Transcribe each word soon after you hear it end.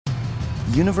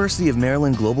University of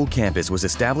Maryland Global Campus was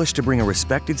established to bring a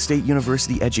respected state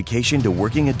university education to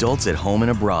working adults at home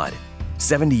and abroad.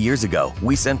 70 years ago,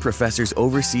 we sent professors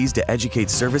overseas to educate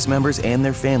service members and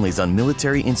their families on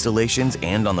military installations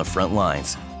and on the front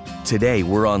lines. Today,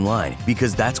 we're online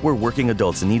because that's where working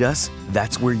adults need us,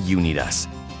 that's where you need us.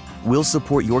 We'll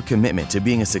support your commitment to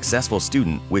being a successful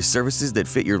student with services that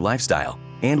fit your lifestyle,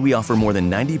 and we offer more than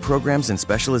 90 programs and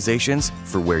specializations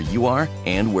for where you are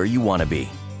and where you want to be.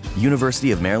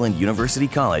 University of Maryland University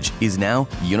College is now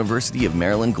University of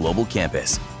Maryland Global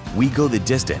Campus. We go the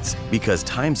distance because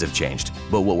times have changed,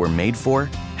 but what we're made for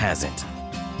hasn't.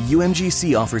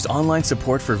 UMGC offers online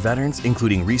support for veterans,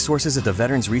 including resources at the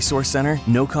Veterans Resource Center,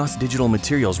 no-cost digital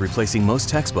materials replacing most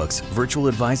textbooks, virtual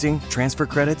advising, transfer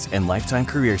credits, and lifetime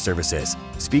career services.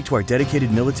 Speak to our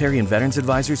dedicated military and veterans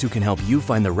advisors who can help you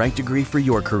find the right degree for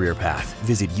your career path.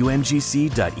 Visit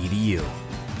umgc.edu.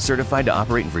 Certified to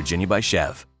operate in Virginia by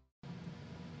Chev.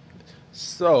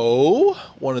 So,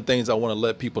 one of the things I want to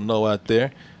let people know out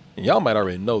there, and y'all might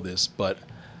already know this, but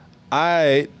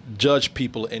I judge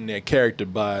people in their character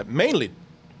by mainly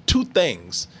two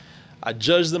things. I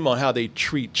judge them on how they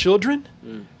treat children,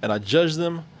 and I judge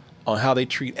them on how they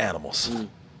treat animals.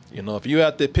 You know, if you're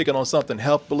out there picking on something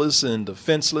helpless and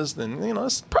defenseless, then, you know,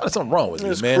 there's probably something wrong with you,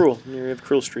 man. It's cruel. You have a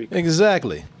cruel streak.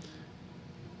 Exactly.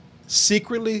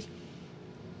 Secretly,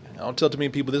 I don't tell too many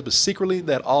people this, but secretly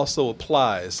that also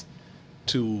applies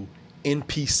to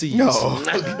NPCs.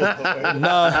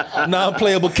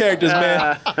 Non-playable characters,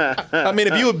 man. I mean,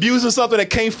 if you abusing something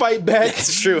that can't fight back,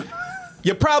 It's true.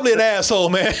 you're probably an asshole,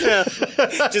 man.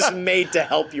 Just made to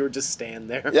help you or just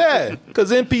stand there. Yeah,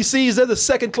 because NPCs, they're the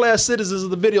second-class citizens of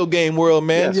the video game world,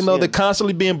 man. Yes, you know, yeah. they're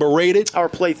constantly being berated, Our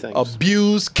playthings.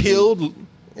 abused, killed.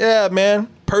 Yeah, man.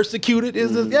 Persecuted.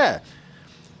 Yeah.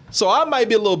 So I might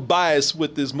be a little biased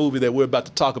with this movie that we're about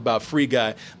to talk about, Free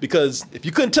Guy, because if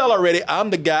you couldn't tell already, I'm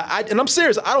the guy, and I'm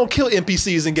serious, I don't kill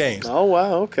NPCs in games. Oh,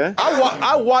 wow, okay.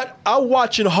 I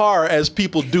watch in horror as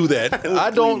people do that.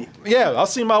 I don't. Yeah, I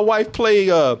see my wife play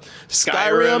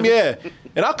Skyrim. Yeah,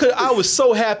 and I was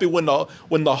so happy when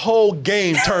the whole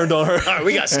game turned on her. All right,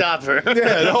 we got to stop her.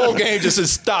 Yeah, the whole game just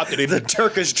stopped it. The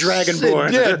Turkish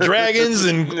Dragonborn. Yeah, dragons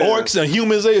and orcs and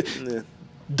humans.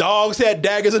 Dogs had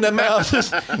daggers in their mouths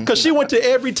because she went to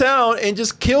every town and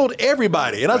just killed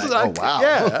everybody. And I was like, Oh, wow.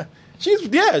 yeah.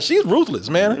 She's ruthless,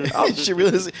 man. She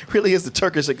really is the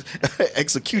Turkish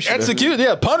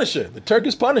executioner. Punisher, the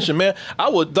Turkish Punisher, man. I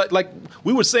would like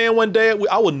we were saying one day,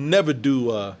 I would never do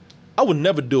a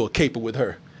caper with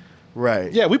her.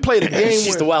 Right. Yeah, we played a game.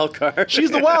 She's the wild card. She's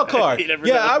the wild card. You never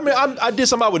Yeah, know. I did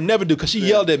something I would never do because she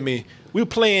yelled at me. We were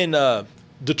playing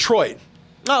Detroit.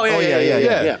 Oh,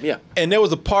 yeah. And there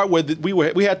was a part where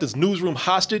we had this newsroom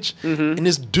hostage, and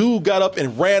this dude got up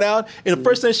and ran out, and the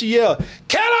first thing she yelled,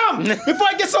 "Kill him! Before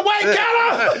he gets away, kill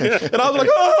him!" And I was like,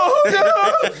 "Oh,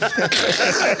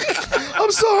 no.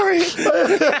 I'm sorry.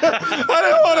 I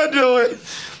didn't want to do it."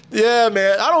 Yeah,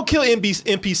 man. I don't kill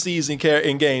NPCs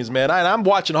in games, man. I'm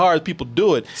watching hard as people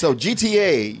do it. So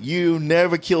GTA, you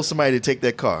never kill somebody to take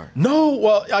their car. No,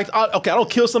 well, I don't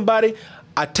kill somebody.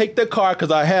 I take their car because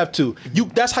I have to.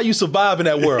 That's how you survive in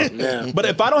that world. Yeah. But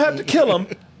if I don't have to kill them,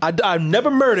 I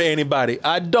never murder anybody.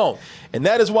 I don't. And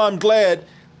that is why I'm glad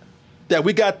that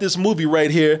we got this movie right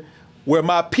here where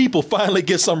my people finally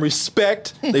get some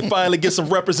respect. They finally get some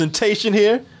representation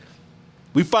here.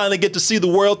 We finally get to see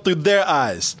the world through their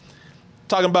eyes.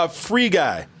 Talking about Free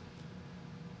Guy.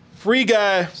 Free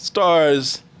Guy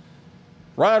stars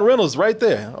Ryan Reynolds right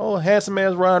there. Oh, handsome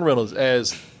man Ryan Reynolds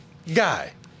as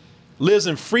Guy. Lives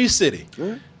in Free City.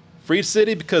 Free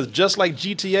City because just like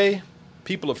GTA,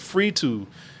 people are free to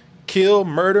kill,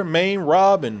 murder, maim,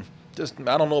 rob, and just,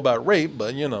 I don't know about rape,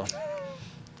 but you know,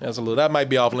 that might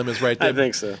be off limits right there. I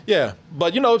think so. Yeah,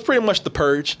 but you know, it's pretty much the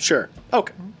purge. Sure.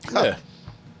 Okay. Yeah.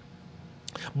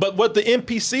 But what the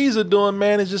NPCs are doing,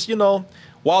 man, is just, you know,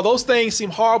 while those things seem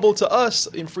horrible to us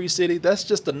in Free City, that's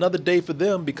just another day for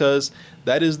them because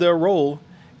that is their role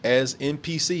as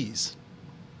NPCs.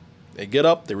 They get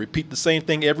up, they repeat the same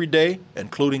thing every day,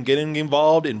 including getting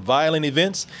involved in violent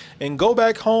events, and go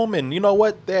back home, and you know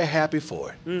what? They're happy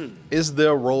for it. It's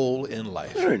their role in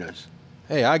life. Very nice.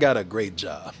 Hey, I got a great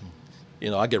job.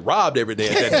 You know, I get robbed every day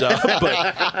at that job,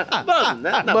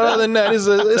 but other than that, it's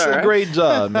a great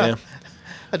job, man.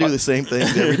 I do the same things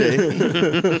every day.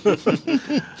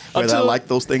 Whether I like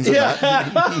those things or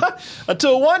not.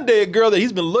 Until one day, a girl that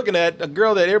he's been looking at, a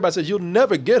girl that everybody says you'll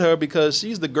never get her because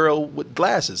she's the girl with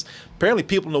glasses. Apparently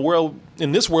people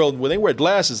in this world, when they wear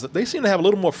glasses, they seem to have a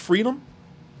little more freedom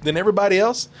than everybody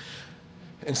else.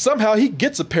 And somehow he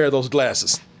gets a pair of those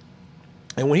glasses.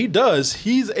 And when he does,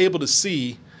 he's able to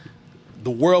see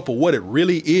the world for what it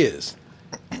really is.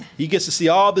 He gets to see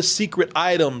all the secret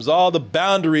items, all the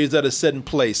boundaries that are set in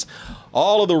place,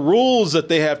 all of the rules that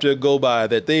they have to go by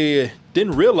that they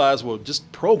didn't realize were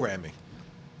just programming.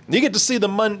 You get to see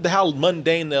how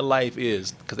mundane their life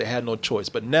is because they had no choice.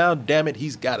 But now, damn it,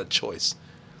 he's got a choice.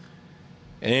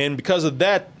 And because of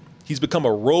that, he's become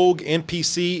a rogue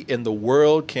NPC, and the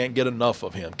world can't get enough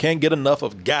of him. Can't get enough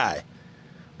of Guy.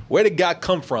 Where did Guy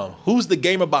come from? Who's the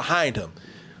gamer behind him?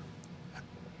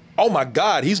 Oh my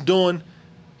God, he's doing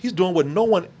what no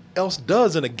one else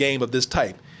does in a game of this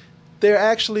type. They're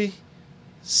actually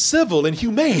civil and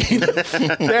humane.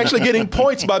 They're actually getting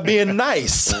points by being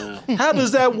nice. How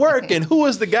does that work? And who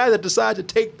is the guy that decided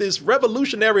to take this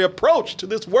revolutionary approach to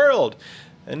this world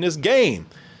and this game?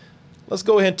 Let's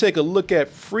go ahead and take a look at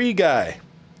Free Guy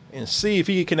and see if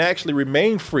he can actually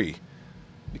remain free.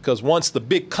 Because once the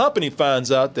big company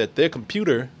finds out that their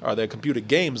computer or their computer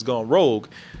game has gone rogue,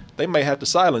 they may have to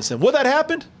silence him. Will that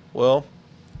happen? Well,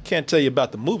 can't tell you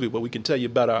about the movie, but we can tell you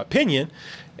about our opinion,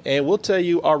 and we'll tell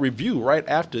you our review right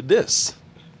after this.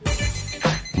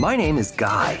 My name is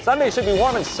Guy. Sunday should be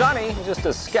warm and sunny, just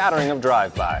a scattering of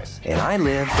drive-bys. And I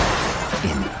live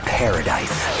in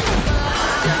paradise.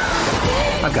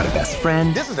 I've got a best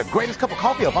friend. This is the greatest cup of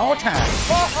coffee of all time.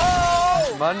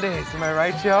 Whoa! Mondays, am I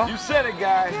right, Joe? You said it,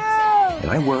 Guy. Yeah. And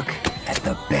I work at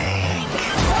the bank.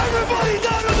 Everybody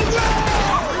down on the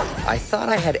ground! I thought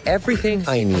I had everything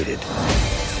I needed.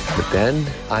 But then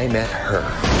I met her.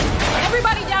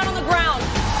 Everybody down on the ground.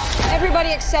 Everybody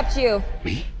except you.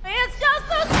 Me? It's just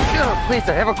a... Oh, please,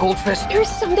 I have a goldfish. There's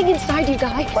something inside you,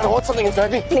 Guy. I want something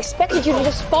inside me. I expected you to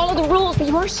just follow the rules, but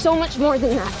you are so much more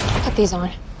than that. Put these on.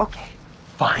 Okay,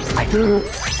 fine. I do.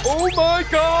 Oh my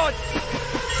God!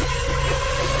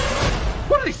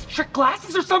 What are these, trick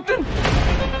glasses or something?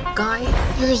 Guy,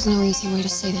 there is no easy way to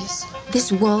say this.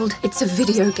 This world, it's a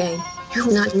video game.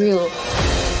 You're not real.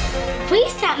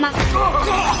 Please tap my...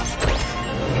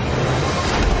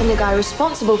 And the guy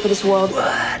responsible for this world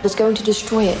is going to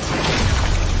destroy it.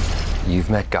 You've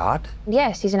met God?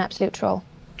 Yes, he's an absolute troll.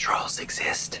 Trolls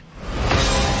exist.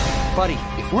 Buddy,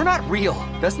 if we're not real,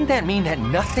 doesn't that mean that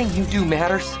nothing you do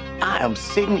matters? I am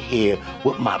sitting here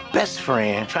with my best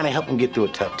friend trying to help him get through a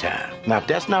tough time. Now, if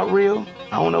that's not real,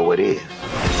 I don't know what is.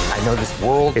 I know this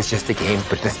world is just a game,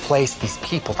 but this place, these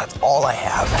people, that's all I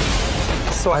have.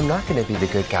 So I'm not going to be the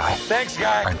good guy. Thanks,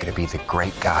 Guy. I'm going to be the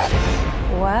great guy.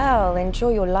 Well,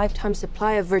 enjoy your lifetime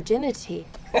supply of virginity.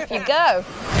 Off you go.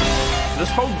 This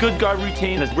whole good guy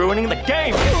routine is ruining the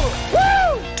game.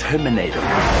 Woo! Terminator.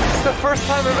 It's the first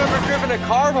time I've ever driven a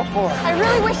car before. I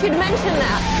really wish you'd mention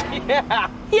that. Yeah.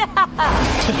 Yeah.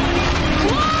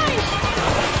 Why?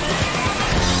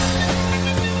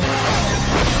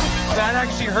 That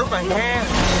actually hurt my hand.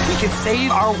 We can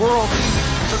save our world.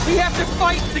 But we have to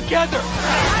fight together.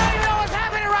 I don't know what's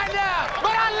happening right now,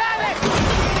 but I love it.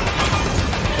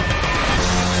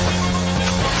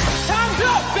 Time's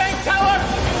up, bank teller.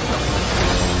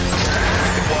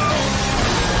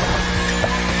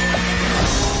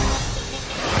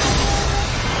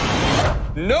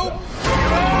 Nope.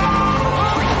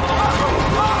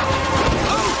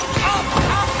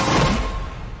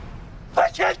 I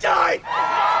can't die!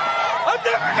 I'm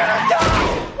never gonna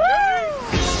die!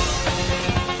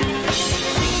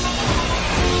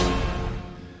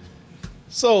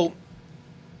 So,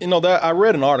 that I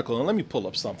read an article, and let me pull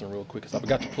up something real quick because I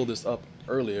forgot to pull this up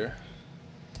earlier.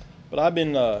 But I've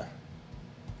been, I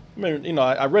read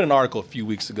an article a few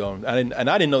weeks ago, and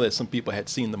I didn't know that some people had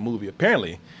seen the movie.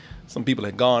 Apparently, some people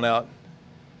had gone out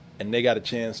and they got a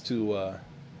chance to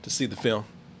see the film.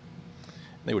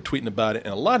 They were tweeting about it,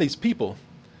 and a lot of these people,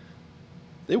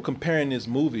 they were comparing this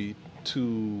movie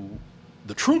to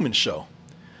The Truman Show,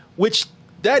 which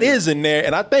that is in there.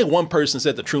 And I think one person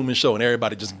said The Truman Show, and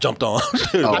everybody just jumped on.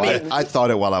 I thought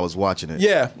it while I was watching it.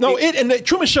 Yeah, no, and the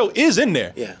Truman Show is in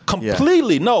there. Yeah,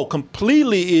 completely. Yeah. No,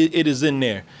 completely, it is in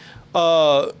there.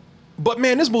 But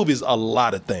man, this movie is a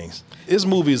lot of things.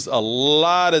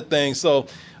 So,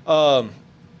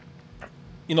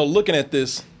 looking at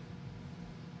this.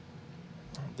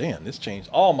 Damn, this changed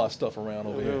all my stuff around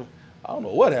over here. I don't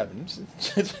know what happened.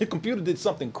 The computer did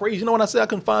something crazy. You know when I said I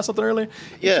couldn't find something earlier?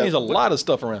 It changed a lot of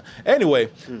stuff around.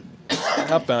 Anyway,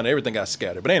 I found everything got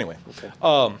scattered. But anyway,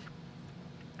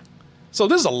 so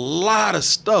there's a lot of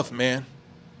stuff, man.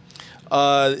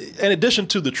 In addition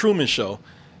to The Truman Show,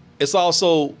 it's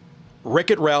also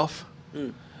Wreck-It Ralph. Yeah,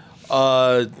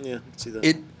 I can see that.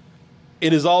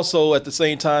 It is also, at the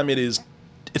same time, it's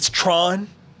Tron.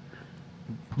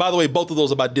 By the way, both of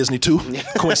those are by Disney too,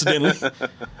 coincidentally.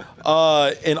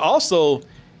 And also, it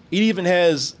even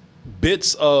has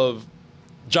bits of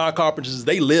John Carpenter's,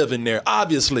 they live in there,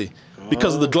 obviously,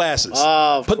 because of the glasses.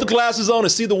 Put the glasses on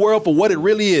and see the world for what it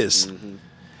really is. Mm-hmm.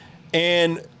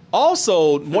 And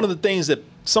also, one of the things that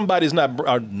somebody's not,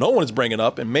 or no one is bringing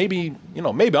up, and maybe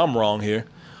I'm wrong here,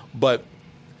 but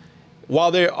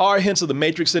while there are hints of the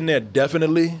Matrix in there,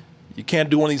 definitely, you can't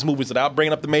do one of these movies without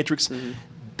bringing up the Matrix. Mm-hmm.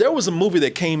 There was a movie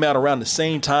that came out around the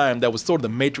same time that was sort of the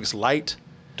Matrix light.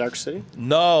 Dark City?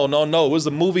 No. It was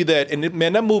a movie that,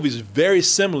 that movie is very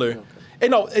similar. Okay.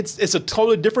 And no, it's a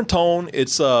totally different tone.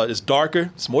 It's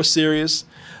darker. It's more serious.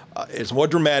 It's more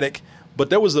dramatic. But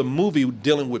there was a movie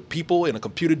dealing with people in a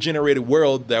computer-generated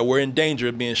world that were in danger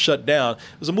of being shut down.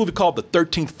 It was a movie called The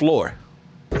 13th Floor.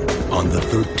 On the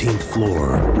 13th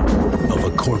floor of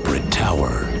a corporate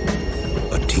tower,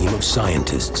 a team of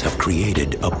scientists have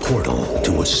created a portal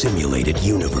to a simulated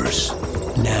universe.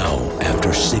 Now,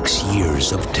 after 6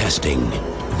 years of testing,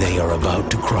 they are about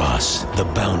to cross the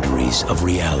boundaries of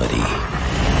reality.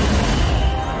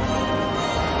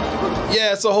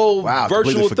 Yeah, it's a whole virtual thing. I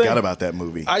completely forgot about that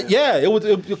movie. It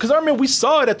was because I remember we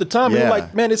saw it at the time. Yeah. And we were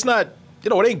like, man, it's not,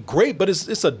 it ain't great, but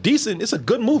it's a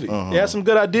good movie. Uh-huh. It has some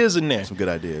good ideas in there. Some good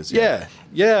ideas.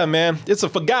 Yeah, man. It's a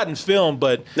forgotten film,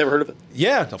 but never heard of it.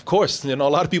 Yeah, of course. A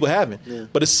lot of people haven't. Yeah.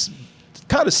 But it's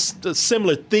kind of a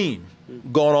similar theme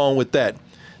going on with that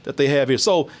they have here.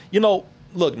 So,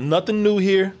 look, nothing new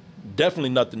here. Definitely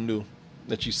nothing new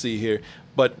that you see here.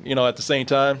 But, at the same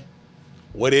time,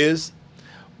 what is?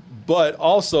 But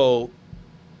also,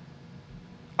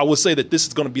 I would say that this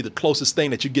is going to be the closest thing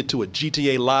that you get to a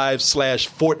GTA Live /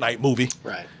 Fortnite movie.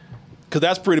 Right. Because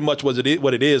that's pretty much what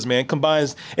it is, man. It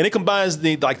combines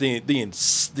the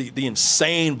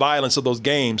insane violence of those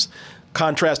games,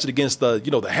 contrasted against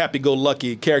the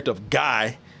happy-go-lucky character of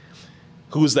Guy,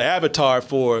 who's the avatar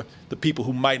for the people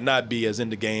who might not be as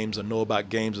into games or know about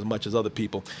games as much as other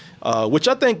people. Which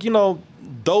I think,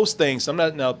 those things,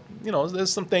 there's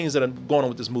some things that are going on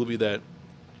with this movie that,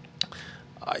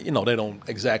 they don't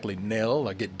exactly nail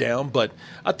or get down. But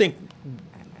I think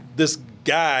this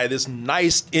guy, this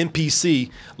nice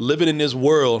NPC living in this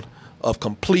world of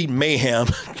complete mayhem,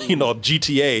 of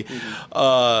GTA,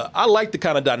 I like the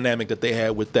kind of dynamic that they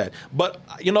had with that. But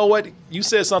you know what? You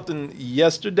said something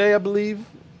yesterday, I believe.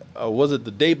 Was it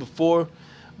the day before?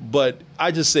 But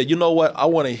I just said, you know what? I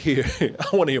want to hear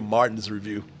Martin's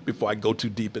review before I go too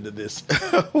deep into this.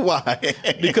 Why?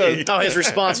 Because his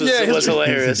response was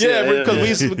hilarious. Yeah,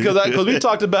 because we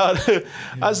talked about.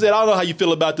 I said, I don't know how you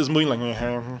feel about this movie. Like,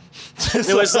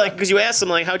 it was like, because you asked him,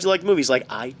 like, how'd you like the movie? He's like,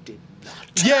 I did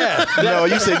not. Yeah. No,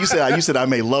 you said I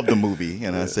may love the movie,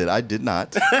 and I said I did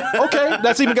not. Okay,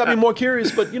 that's even got me more curious.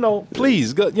 But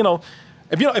please,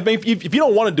 If you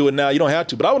don't want to do it now, you don't have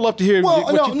to. But I would love to hear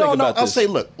what you think about this. I'll say,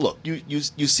 look.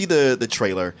 You see the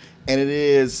trailer, and it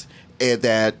is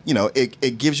that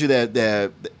it gives you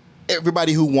that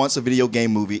everybody who wants a video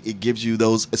game movie, it gives you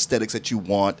those aesthetics that you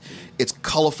want. It's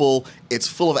colorful. It's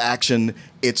full of action.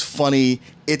 It's funny.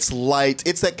 It's light.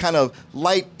 It's that kind of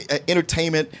light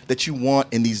entertainment that you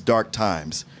want in these dark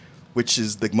times, which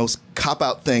is the most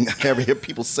cop-out thing I ever hear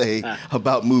people say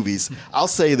about movies. I'll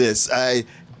say this.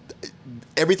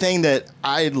 Everything that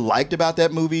I liked about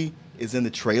that movie is in the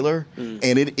trailer, and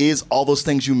it is all those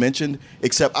things you mentioned,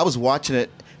 except I was watching it,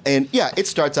 and yeah, it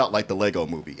starts out like the Lego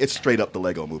movie. It's straight up the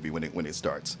Lego movie when it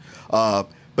starts.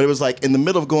 But it was like in the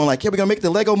middle of going like, yeah, we're gonna make the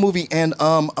Lego movie, and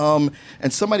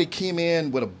somebody came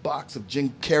in with a box of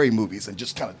Jim Carrey movies and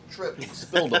just kind of tripped and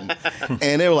spilled them,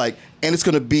 and they were like, and it's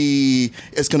gonna be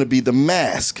The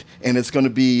Mask, and it's gonna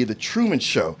be The Truman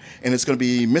Show, and it's gonna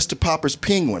be Mr. Popper's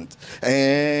Penguin,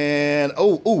 and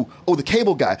the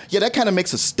Cable Guy. Yeah, that kind of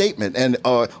makes a statement and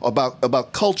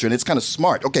about culture, and it's kind of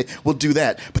smart. Okay, we'll do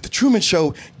that. But The Truman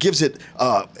Show gives it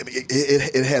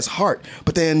has heart.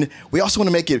 But then we also want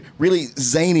to make it really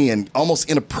zany and almost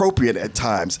inappropriate at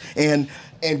times, and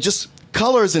just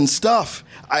colors and stuff.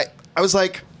 I was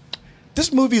like,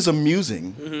 this movie is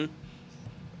amusing. Mm-hmm.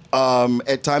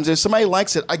 At times, if somebody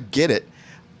likes it, I get it.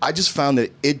 I just found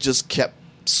that it just kept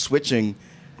switching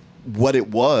what it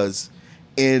was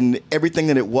and everything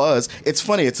that it was. It's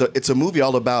funny. It's a movie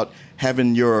all about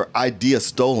having your idea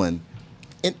stolen,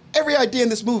 and every idea in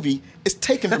this movie is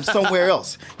taken from somewhere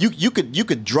else. You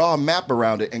could draw a map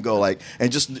around it and go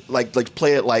and just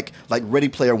play it like Ready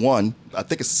Player One. I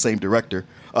think it's the same director.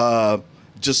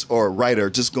 Or writer,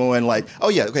 just going like, oh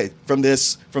yeah, okay, from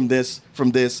this, and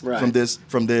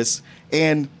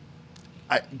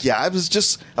I was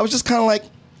just kind of like,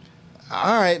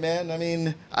 all right, man. I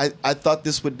mean, I thought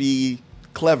this would be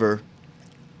clever.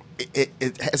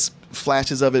 It has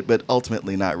flashes of it, but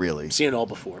ultimately not really. Seen it all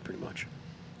before, pretty much.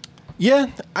 Yeah,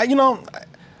 I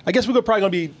guess we're probably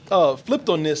gonna be flipped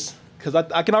on this because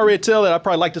I can already tell that I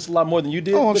probably like this a lot more than you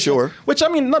did. Oh, I'm sure. Which I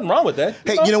mean, nothing wrong with that.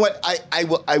 Hey, you know what?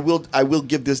 I will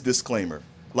give this disclaimer.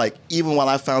 Like, even while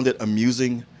I found it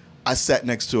amusing, I sat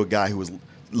next to a guy who was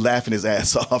laughing his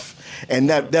ass off, and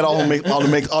that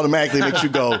automatically makes you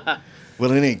go,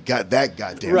 well, it ain't got that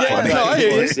goddamn funny. No, I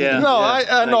hear you. Yeah. No,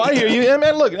 I hear you. And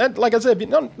man, look, like I said,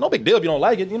 no big deal if you don't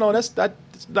like it. You know,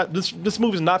 this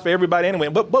movie's not for everybody anyway.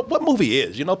 But what movie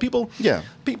is? You know, people. Yeah.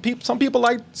 Some people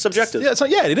like subjective.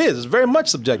 Yeah, it is. It's very much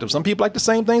subjective. Some people like the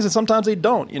same things, and sometimes they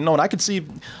don't. You know, and I can see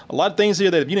a lot of things here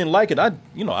that if you didn't like it, I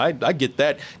get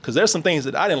that, because there's some things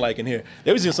that I didn't like in here.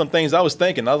 There was even some things I was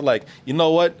thinking. I was like, you know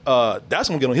what? That's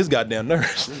gonna get on his goddamn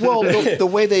nerves. Well, the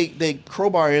way they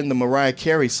crowbar in the Mariah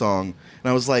Carey song, and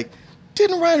I was like,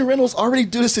 didn't Ryan Reynolds already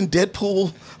do this in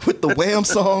Deadpool with the Wham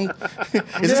song?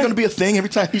 Is this going to be a thing every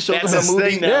time he shows up in a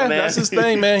movie? Now, man. That's his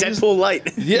thing, man. Deadpool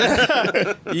light.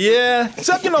 Yeah, yeah.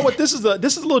 Except, you know what? This is a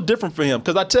little different for him,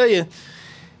 because I tell you,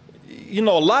 you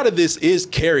know, a lot of this is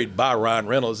carried by Ryan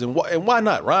Reynolds, and why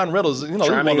not? Ryan Reynolds, you know, he's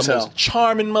one of the most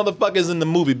charming motherfuckers in the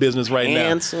movie business right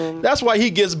Handsome. now. That's why he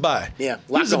gets by. Yeah,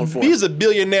 he's a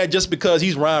billionaire just because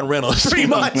he's Ryan Reynolds. Pretty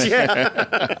much,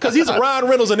 yeah. Because he's Ryan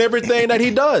Reynolds in everything that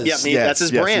he does. Yeah, that's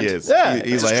his brand. He is. Yeah,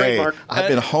 he's like, hey, I've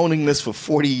been honing this for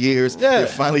 40 years. Yeah. They're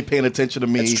finally paying attention to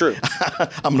me. That's true.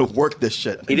 I'm gonna work this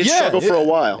shit. He did struggle for a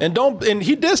while, and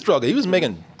he did struggle. He was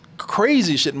making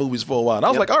crazy shit movies for a while. And I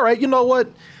was like, all right, you know what,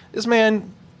 this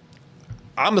man.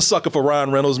 I'm a sucker for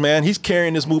Ryan Reynolds, man. He's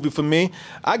carrying this movie for me.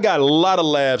 I got a lot of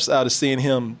laughs out of seeing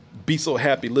him be so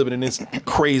happy living in this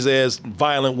crazy-ass,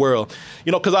 violent world.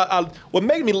 You know, because what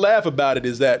made me laugh about it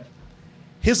is that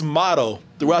his motto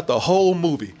throughout the whole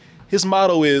movie, his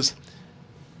motto is,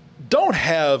 don't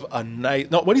have a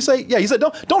nice... No, what did he say? Yeah, he said,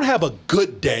 don't have a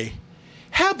good day.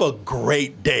 Have a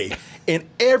great day. And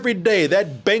every day,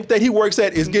 that bank that he works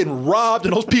at is getting robbed,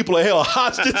 and those people are held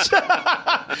hostage.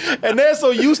 And they're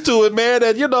so used to it, man,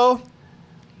 that, you know,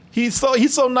 he's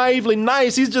so naively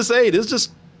nice. He's just, hey, this is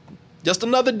just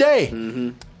another day. Mm-hmm.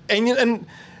 And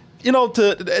you know,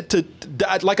 to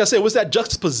like I said, what's that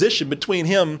juxtaposition between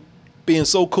him being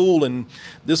so cool and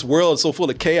this world is so full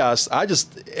of chaos?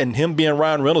 And him being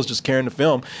Ryan Reynolds just carrying the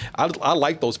film. I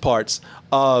like those parts.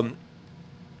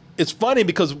 It's funny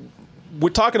because we're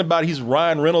talking about he's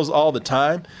Ryan Reynolds all the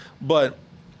time, but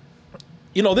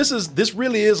you know, this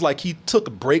really is like he took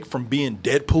a break from being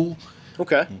Deadpool.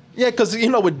 Okay. Yeah, because you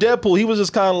know, with Deadpool, he was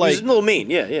just kind of like, he's a little mean.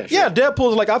 Yeah, sure. Yeah,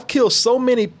 Deadpool's like, I've killed so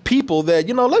many people that,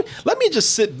 you know, let me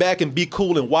just sit back and be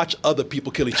cool and watch other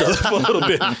people kill each other for a little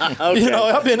bit. Okay. You know,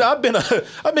 I've been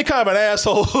kind of an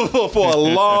asshole for a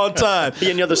long time.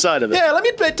 Be on the other side of it. Yeah, let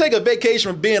me take a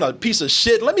vacation from being a piece of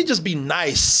shit. Let me just be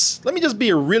nice. Let me just be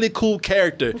a really cool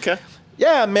character. Okay.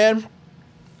 Yeah, man.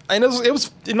 And it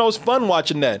was you know, it's fun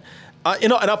watching that. You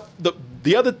know, and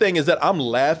the other thing is that I'm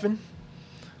laughing,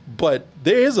 but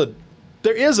there is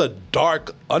a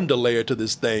dark underlayer to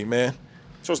this thing, man.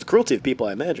 So it's the cruelty of people,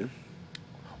 I imagine.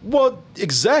 Well,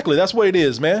 exactly. That's what it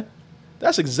is, man.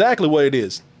 That's exactly what it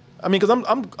is. I mean, because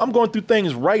I'm going through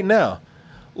things right now.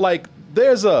 Like,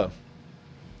 there's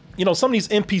you know, some of these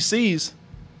NPCs,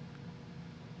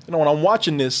 you know, when I'm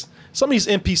watching this, some of these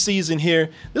NPCs in here,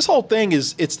 this whole thing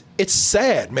is it's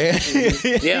sad, man.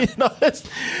 Yeah. You know,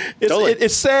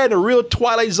 it's sad in a real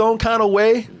Twilight Zone kind of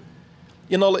way.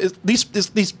 You know,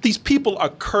 these people are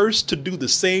cursed to do the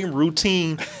same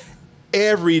routine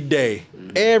every day,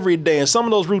 and some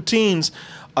of those routines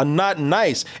are not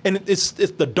nice. And it's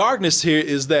the darkness here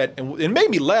is that, and it made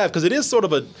me laugh because it is sort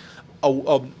of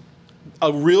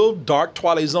a real dark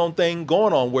Twilight Zone thing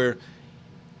going on where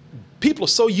people are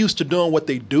so used to doing what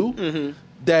they do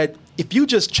that if you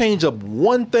just change up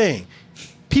one thing,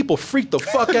 people freak the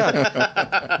fuck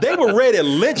out. They were ready to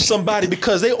lynch somebody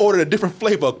because they ordered a different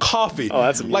flavor of coffee. Oh,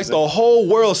 that's amazing. Like the whole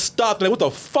world stopped. Like, what the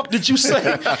fuck did you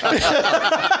say?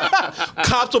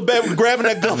 Cops were grabbing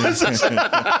their guns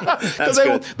because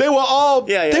they were all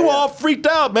all freaked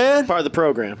out, man. Part of the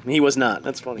program. He was not.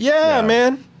 That's funny. Yeah,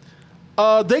 man.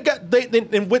 With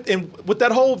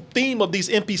that whole theme of these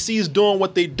NPCs doing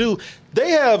what they do,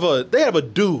 they have a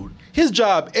dude. His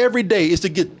job every day is to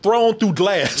get thrown through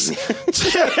glass,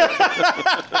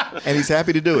 and he's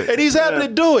happy to do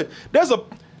it. There's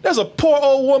a poor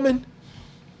old woman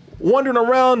wandering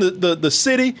around the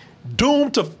city,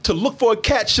 doomed to look for a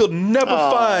cat she'll never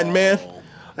find. Man,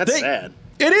 that's sad.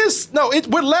 It is. No,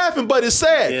 we're laughing, but it's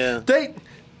sad. Yeah.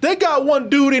 They got one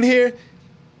dude in here.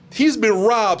 He's been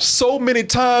robbed so many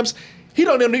times. He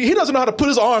doesn't know how to put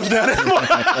his arms down anymore.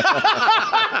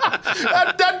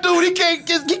 that dude, he can't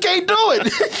do it.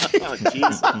 Oh,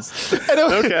 Jesus.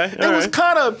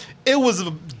 It was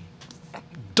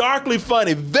darkly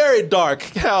funny, very dark,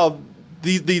 how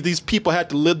these people had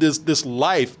to live this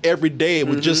life every day and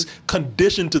were just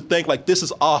conditioned to think like this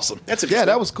is awesome. That's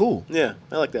that was cool. Yeah,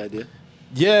 I like that idea.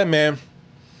 Yeah, man.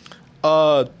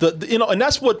 And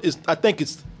that's what is I think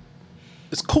it's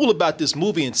cool about this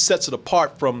movie and sets it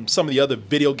apart from some of the other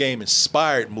video game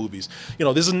inspired movies. You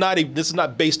know, this is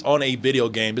not based on a video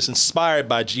game. It's inspired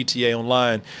by GTA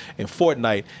Online and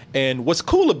Fortnite. And what's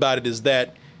cool about it is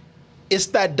that it's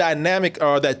that dynamic,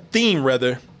 or that theme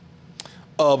rather,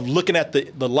 of looking at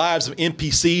the lives of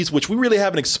NPCs, which we really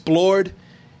haven't explored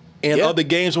in other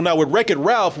games. Well, now with Wreck-It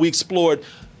Ralph, we explored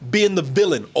being the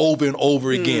villain over and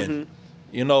over again.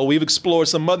 You know, we've explored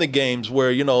some other games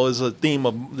where, you know, there's a theme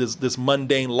of this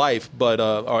mundane life, but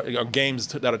are games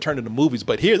that are turned into movies.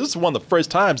 But here, this is one of the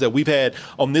first times that we've had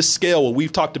on this scale where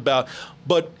we've talked about,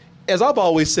 but as I've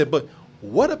always said, but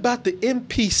what about the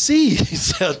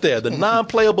NPCs out there, the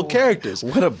non-playable characters?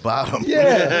 What about them?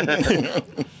 Yeah.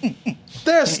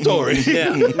 Their story.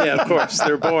 Yeah, of course.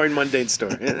 Their boring, mundane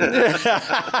story.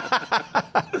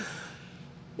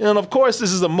 And of course,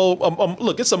 this is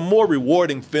look. It's a more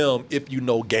rewarding film if you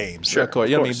know games. Sure, of course.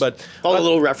 You know what I mean? But all the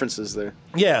little references there.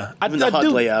 Yeah, even the HUD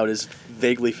layout is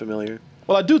vaguely familiar.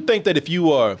 Well, I do think that if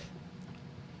you are,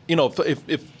 you know,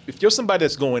 if you're somebody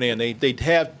that's going in, they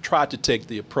have tried to take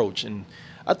the approach, and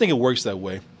I think it works that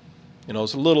way. You know,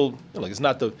 it's a little like it's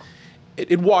not the,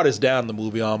 it waters down the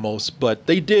movie almost, but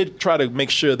they did try to make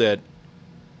sure that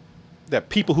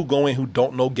people who go in who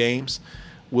don't know games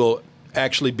will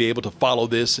actually be able to follow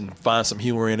this and find some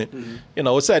humor in it. You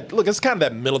know, it's kind of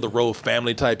that middle of the road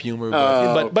family type humor,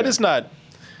 but it's not.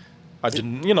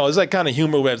 You know, it's that kind of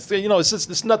humor where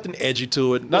it's nothing edgy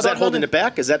to it. Is that holding it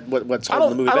back? Is that what's holding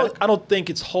the movie back? I don't think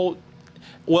it's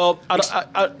Well,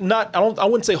 I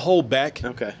wouldn't say hold back.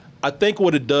 Okay. I think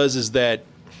what it does is that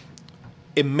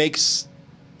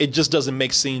it just doesn't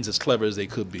make scenes as clever as they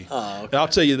could be. Oh, okay. And I'll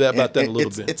tell you about that in a little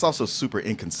bit. It's also super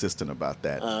inconsistent about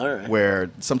that. All right.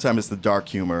 Where sometimes it's the dark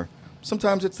humor,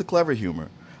 sometimes it's the clever humor.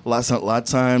 A lot of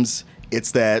times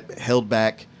it's that held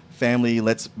back family,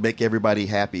 let's make everybody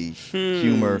happy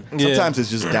humor. Sometimes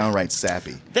it's just downright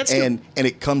sappy. And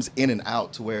it comes in and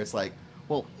out to where it's like,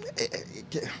 well,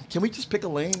 can we just pick a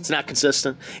lane? It's not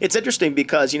consistent. It's interesting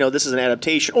because, you know, this is an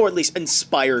adaptation, or at least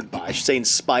inspired by, I should say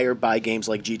inspired by games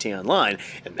like GTA Online,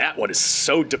 and that one is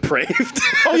so depraved.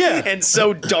 Oh, yeah. And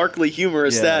so darkly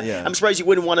humorous I'm surprised you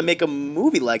wouldn't want to make a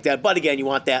movie like that. But again, you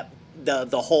want that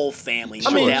the whole family.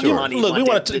 I mean, that money, look, we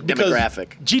want the to because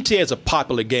demographic. GTA is a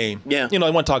popular game. Yeah. You know,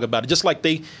 they want to talk about it. Just like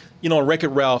they, you know, in Wreck-It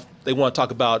Ralph, they want to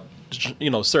talk about, you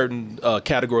know, certain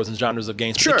categories and genres of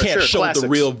games. But they can't show classics. the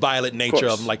real violent nature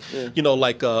of them. Like, you know,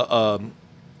 like like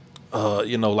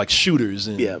shooters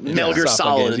and Metal Gear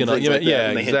Solid. Games, you know, and things like that,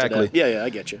 and they hinted exactly. at. Yeah, I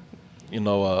get you. You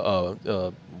know,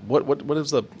 what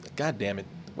is the? God damn it!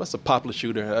 What's the popular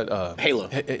shooter? Halo.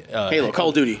 Halo. Call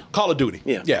of Duty. Call of Duty.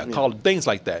 Yeah. Things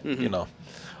like that. You know.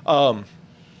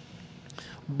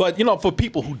 But you know, for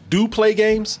people who do play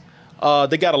games,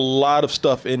 they got a lot of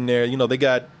stuff in there. You know, they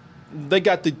got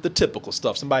the typical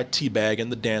stuff, somebody teabagging,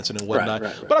 the dancing and whatnot.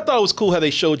 Right. But I thought it was cool how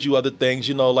they showed you other things,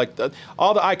 you know, like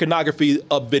all the iconography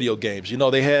of video games. You know,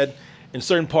 they had in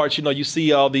certain parts, you know, you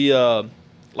see all the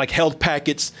like health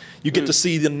packets. You get to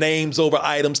see the names over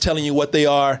items telling you what they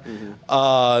are.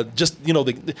 Just, you know,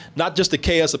 not just the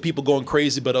chaos of people going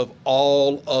crazy, but of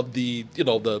all of the, you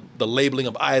know, the labeling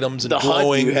of items and the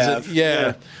glowing. HUD you have.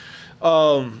 Yeah.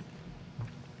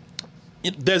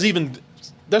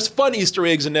 There's fun Easter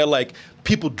eggs in there, like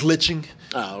people glitching.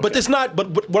 Oh, okay. But it's not.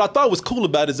 But what I thought was cool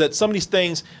about it is that some of these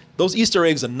things, those Easter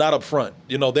eggs are not up front.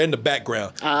 You know, they're in the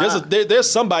background. There's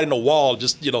somebody in the wall,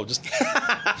 just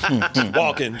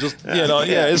walking,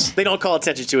 they don't call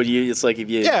attention to it. It's like if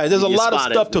you there's a lot of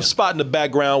stuff it, to spot in the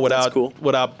background without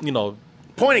you know.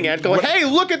 Pointing at, going, hey,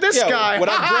 look at this guy.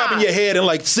 Without grabbing your head and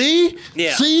like, see?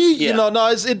 You know, no,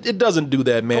 it doesn't do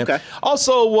that, man. Okay.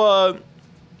 Also,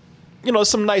 you know,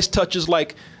 some nice touches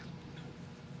like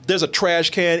there's a trash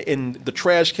can and the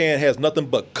trash can has nothing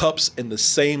but cups and the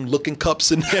same looking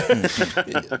cups in there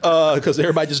because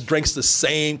everybody just drinks the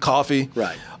same coffee.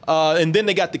 Right. And then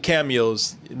they got the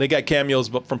cameos. They got cameos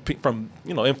from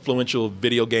you know, influential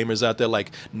video gamers out there like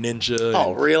Ninja.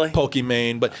 Oh, really?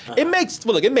 Pokemon. But it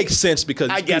makes sense because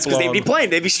I guess because they'd be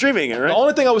playing, they'd be streaming it, right? The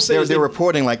only thing I would say is they're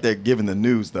reporting like they're giving the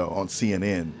news though on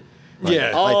CNN.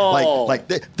 Like,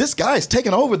 yeah. This guy's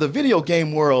taking over the video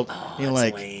game world. You're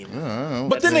like, lame.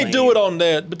 But then they do it on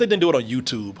there. But they didn't do it on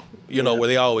YouTube. You know, where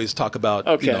they always talk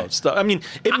about you know, stuff. I mean,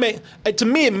 to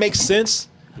me it makes sense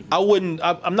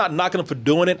I'm not knocking them for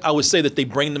doing it. I would say that they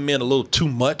bring them in a little too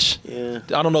much. Yeah.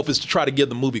 I don't know if it's to try to give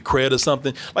the movie cred or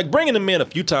something. Like bringing them in a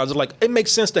few times, like it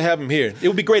makes sense to have them here. It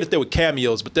would be great if they were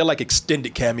cameos, but they're like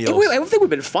extended cameos. I would think it would have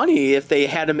been funny if they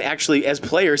had them actually as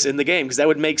players in the game, because that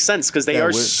would make sense, because they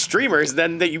are streamers,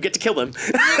 then that you get to kill them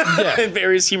in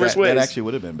various humorous ways. That actually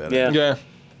would have been better. Yeah.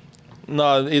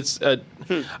 No, it's I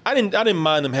didn't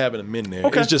mind them having them in there.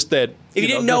 Okay. It's just that if you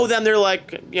didn't know them, they're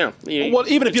like, well,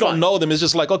 even if you don't know them, it's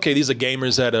just like, okay, these are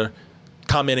gamers that are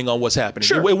commenting on what's happening.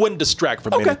 Sure. It wouldn't distract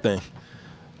from anything.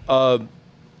 As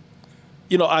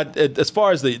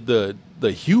far as the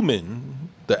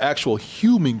actual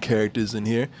human characters in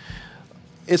here,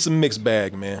 it's a mixed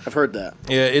bag, man. I've heard that.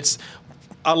 Yeah,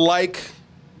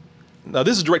 now,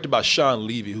 this is directed by Sean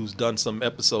Levy, who's done some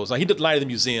episodes. Now, he did Night of the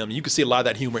Museum. You can see a lot of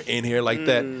that humor in here like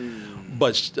that.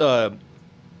 But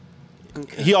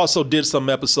he also did some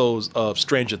episodes of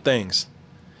Stranger Things.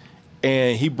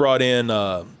 And he brought in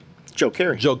Joe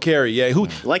Carey. Joe Carey, yeah. Him.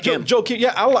 Joe Carey,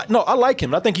 yeah, I like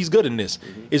him. I think he's good in this.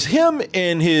 It's him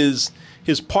and his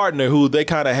partner, who they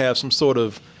kind of have some sort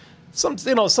of some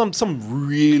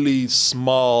really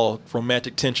small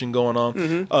romantic tension going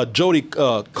on. Jodie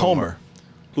Comer.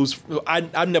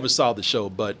 I never saw the show,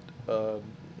 but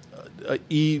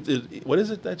Eve, what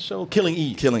is it, that show? Killing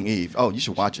Eve. Killing Eve. Oh, you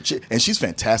should watch it. And she's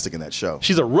fantastic in that show.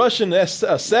 She's a Russian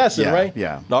assassin, right?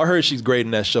 Yeah. No, I heard she's great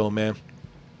in that show, man.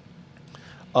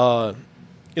 Joe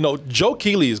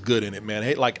Keighley is good in it, man.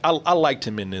 Hey, like I liked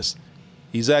him in this.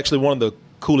 He's actually one of the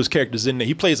coolest characters in there.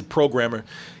 He plays a programmer.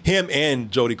 Him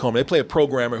and Jodie Comer, they play a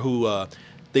programmer who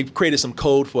they've created some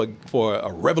code for a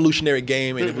revolutionary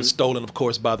game, and it was stolen, of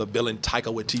course, by the villain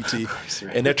Taika Waititi. Right.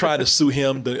 And they're trying to sue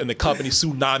him and the company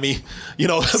Tsunami.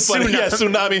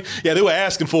 Tsunami. Yeah, they were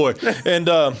asking for it. And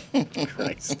but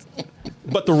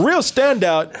the real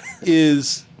standout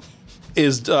is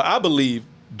I believe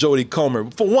Jodie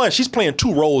Comer. For one, she's playing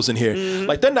two roles in here.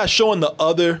 Like they're not showing the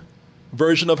other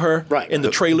version of her in the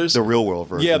trailers. The real world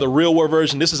version. Yeah, the real world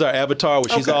version. This is her avatar where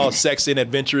she's all sexy and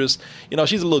adventurous.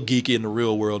 She's a little geeky in the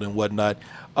real world and whatnot.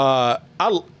 I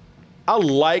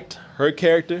liked her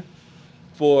character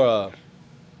for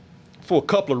a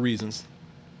couple of reasons.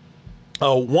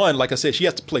 One, like I said, she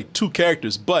has to play two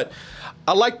characters, but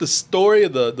I like the story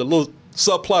of the little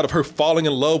subplot of her falling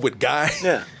in love with Guy.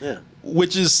 Yeah.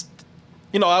 Which is,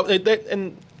 they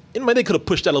could have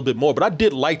pushed that a little bit more, but I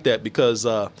did like that because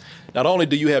not only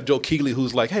do you have Joe Keighley,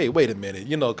 who's like, hey, wait a minute,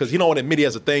 because he don't want to admit he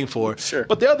has a thing for her. Sure.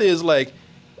 But the other is like,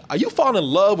 are you falling in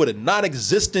love with a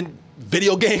non-existent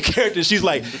video game character? And she's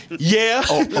like, yeah.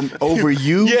 Over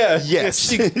you? Yeah.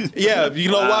 Yes.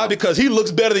 Why? Because he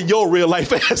looks better than your real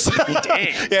life ass. Damn.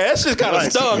 Yeah, that's just kind of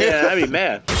stung. Yeah, I'd be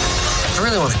mad. I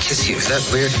really want to kiss you. Is that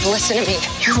weird? Listen to me.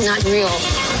 You're not real.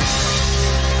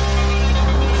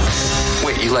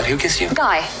 Wait, you let who kiss you?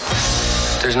 Guy.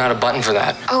 There's not a button for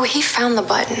that. Oh, he found the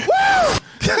button. Woo!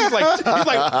 He's like,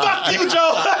 fuck you,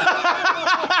 Joe.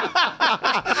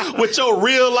 With your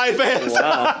real life ass.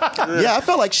 Wow. Yeah, I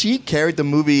felt like she carried the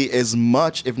movie as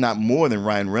much, if not more, than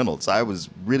Ryan Reynolds. I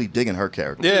was really digging her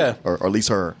character. Yeah. Or at least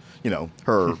her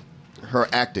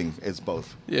acting is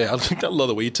both. Yeah, I love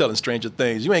the way you're telling Stranger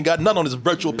Things. You ain't got none on this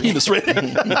virtual penis, right? Shit,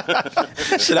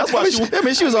 that's why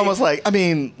she was almost like,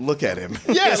 look at him.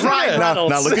 Yes, right. Now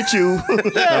look at you.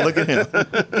 Now look at him.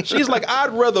 She's like,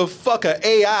 I'd rather fuck an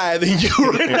AI than you.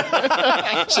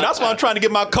 Shit, that's why I'm trying to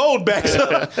get my code back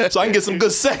so I can get some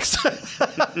good sex.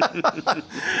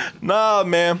 Nah,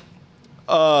 man.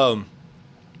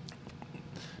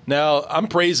 Now, I'm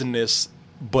praising this,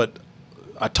 but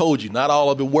I told you, not all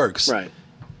of it works. Right.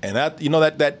 And that humor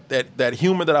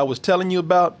that I was telling you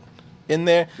about in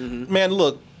there, man,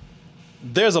 look,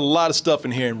 there's a lot of stuff in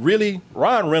here, and really,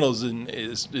 Ryan Reynolds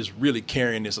is really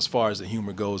carrying this as far as the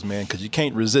humor goes, man, because you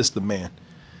can't resist the man.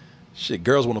 Shit,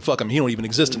 girls want to fuck him. He don't even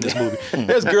exist in this movie.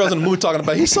 There's girls in the movie talking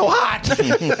about he's so hot.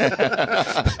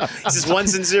 This is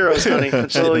ones and zeros, honey.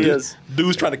 That's all he is.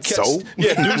 Dudes trying to catch.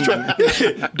 Yeah,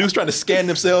 dudes trying to scan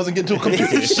themselves and get into a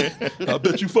computer. I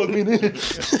bet you fuck me then. Like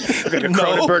a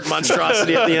Cronenberg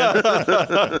monstrosity at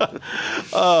the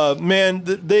end. Man,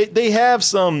 they have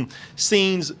some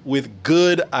scenes with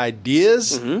good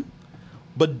ideas,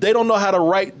 but they don't know how to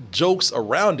write jokes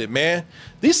around it, man.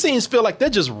 These scenes feel like they're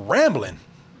just rambling.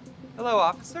 Hello,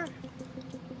 officer.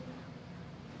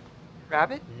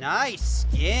 Rabbit? Nice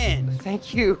skin.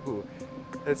 Thank you.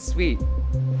 That's sweet.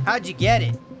 How'd you get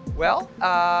it? Well,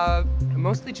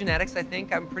 mostly genetics, I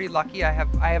think. I'm pretty lucky. I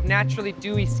have naturally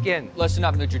dewy skin. Listen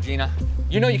up, Neutrogena.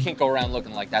 You know you can't go around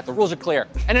looking like that. The rules are clear.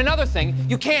 And another thing,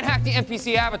 you can't hack the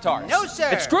NPC avatars. No,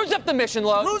 sir. It screws up the mission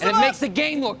load, and it makes the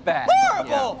game look bad.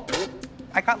 Horrible! Yeah.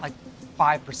 I got like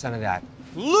 5% of that.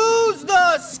 Lose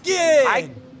the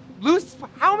skin!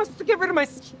 How am I supposed to get rid of my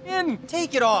skin?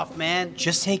 Take it off, man.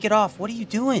 Just take it off. What are you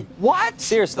doing? What?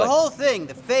 Seriously. The whole thing,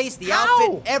 the face, the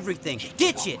outfit, everything.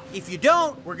 Ditch it. If you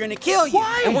don't, we're gonna kill you.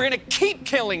 Why? And we're gonna keep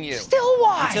killing you. Still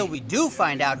why? Until we do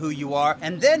find out who you are,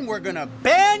 and then we're gonna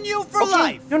ban you for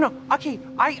life. No. Okay,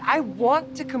 I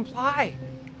want to comply.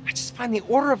 I just find the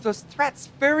order of those threats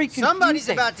very confusing. Somebody's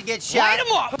about to get shot. Light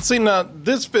 'em up! See, now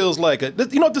this feels like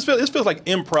this feels like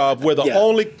improv, where the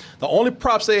only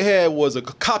props they had was a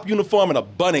cop uniform and a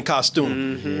bunny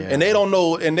costume, and they don't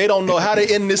know how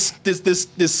to end this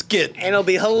skit. And it'll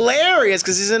be hilarious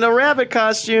because he's in a rabbit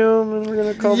costume, and we're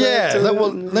gonna call that.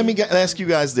 Let me ask you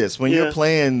guys this: when you're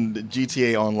playing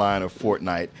GTA Online or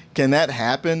Fortnite, can that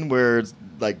happen where it's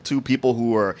like two people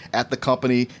who are at the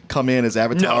company come in as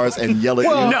avatars and yell at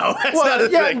you? No, that's not a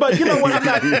thing. But you know what?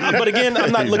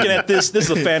 I'm not looking at this. This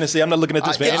is a fantasy. I'm not looking at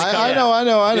this for any I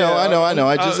know.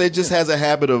 It just has a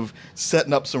habit of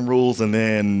setting up some rules and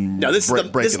then this is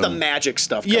breaking the them. magic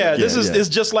stuff. It's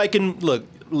just like in look.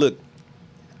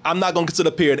 I'm not going to sit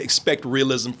up here and expect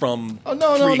realism from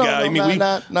Free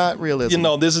Guy. Not realism. You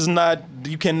know, this is not.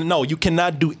 You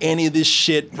cannot do any of this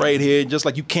shit right here. Just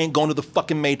like you can't go into the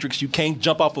fucking Matrix. You can't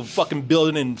jump off a fucking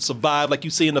building and survive like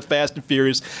you see in the Fast and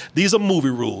Furious. These are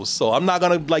movie rules. So I'm not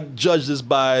gonna judge this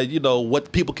by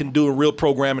what people can do in real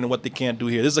programming and what they can't do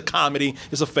here. This is a comedy.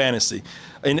 It's a fantasy.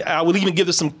 And I will even give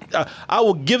this some. I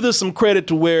will give this some credit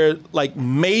to where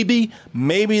maybe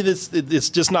it's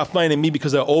just not funny to me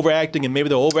because they're overacting, and maybe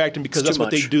they're overacting because that's what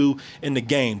they do in the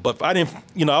game. But I didn't.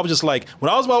 I was just like,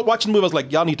 when I was watching the movie, I was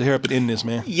like, y'all need to hurry up and end this,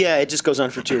 man. Yeah, it just goes on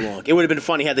for too long. It would have been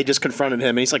funny had they just confronted him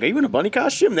and he's like, "Are you in a bunny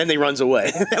costume?" And then he runs away.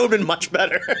 That would have been much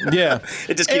better. Yeah,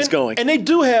 it just keeps going. And they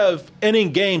do have, and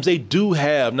in games they do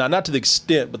have, not to the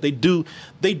extent, but they do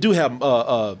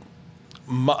have.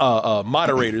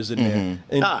 Moderators in there,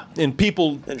 and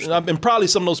people, and probably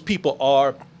some of those people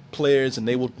are players, and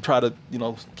they will try to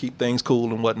keep things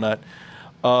cool and whatnot.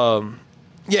 But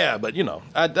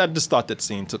I just thought that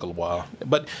scene took a while.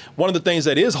 But one of the things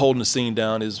that is holding the scene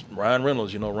down is Ryan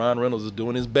Reynolds. Ryan Reynolds is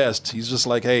doing his best. He's just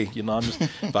like, hey,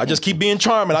 if I just keep being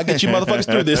charming, I'll get you motherfuckers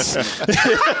through this.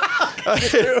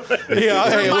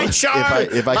 My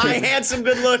charm, my handsome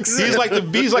good looks. He's like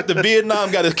the Vietnam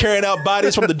guy that's carrying out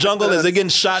bodies from the jungle as they're getting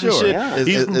shot and shit. Yeah.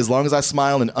 As long as I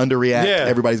smile and underreact,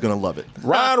 everybody's gonna love it.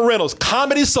 Ryan Reynolds,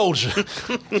 comedy soldier.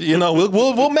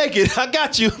 We'll make it. I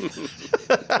got you.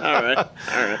 All right.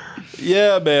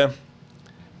 Yeah, man.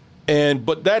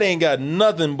 But that ain't got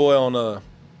nothing, boy, on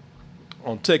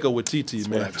Taika Waititi,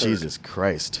 man. Jesus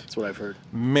Christ. That's what I've heard.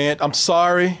 Man, I'm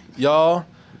sorry, y'all.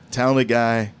 Talented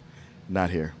guy, not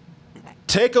here.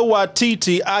 Taika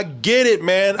Waititi, I get it,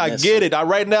 man. I get it.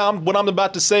 Right now, what I'm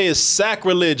about to say is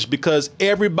sacrilege because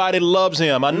everybody loves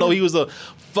him. I know he was a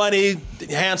funny,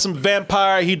 handsome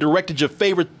vampire. He directed your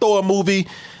favorite Thor movie.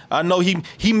 I know he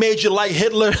made you like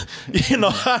Hitler.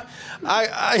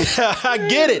 I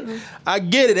get it. I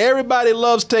get it. Everybody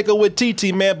loves Taika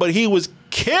Waititi, man, but he was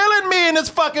killing me in this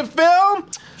fucking film.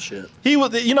 Shit. He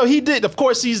was, he did. Of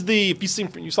course, he's the. If you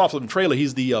saw from the trailer,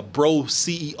 he's the bro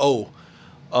CEO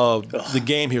of the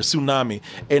game here, Tsunami,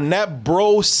 and that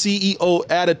bro CEO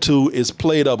attitude is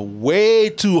played up way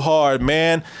too hard,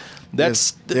 man.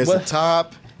 There's the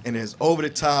top. And there's over the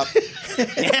top,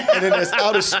 and then there's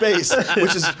outer space,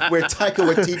 which is where Taika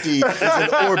Waititi is in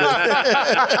orbit.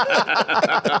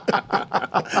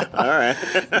 All right.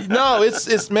 No, it's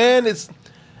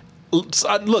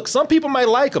look. Some people might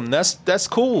like him. That's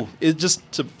cool. It's just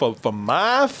for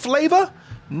my flavor.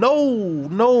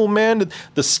 No, man.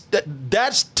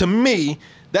 That's to me.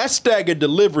 That staggered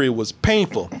delivery was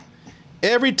painful.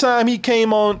 Every time he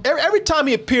came on, every time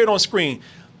he appeared on screen.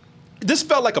 This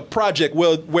felt like a project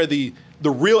where the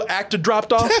real actor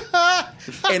dropped off,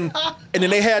 and then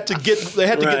they had to get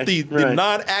the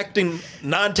non-acting,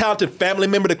 non-talented family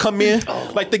member to come in.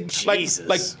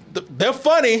 They're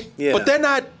funny, but they're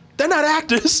not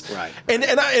actors. Right. And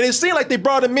it seemed like they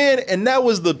brought him in, and that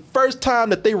was the first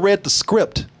time that they read the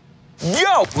script.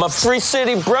 Yo, my Free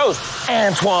City bros,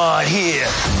 Antoine here.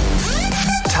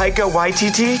 Taika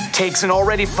Waititi takes an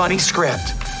already funny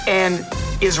script and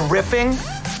is riffing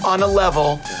on a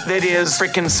level that is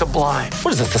freaking sublime.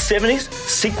 What is this, the 70s?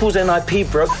 Sequels and IP,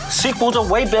 bro. Sequels are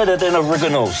way better than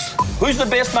originals. Who's the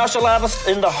best martial artist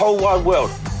in the whole wide world?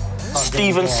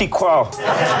 Steven Sequel.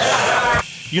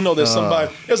 you know there's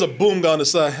somebody, there's a boom on the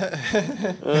side.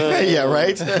 Yeah,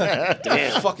 right?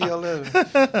 Damn. Fuck y'all living.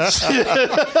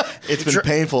 It's been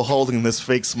painful holding this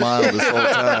fake smile this whole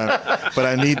time, but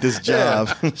I need this job.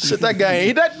 Shit, that guy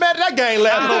ain't that guy ain't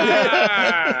laughing over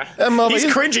here. That mother,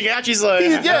 He's cringing at you. He's like,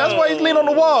 that's why he's leaning on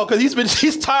the wall, because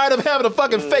he's tired of having a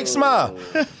fucking fake smile.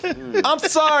 I'm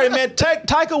sorry, man.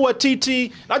 Taika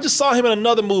Waititi, I just saw him in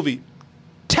another movie.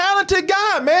 Talented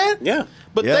guy, man. Yeah.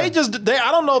 But I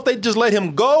don't know if they just let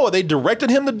him go or they directed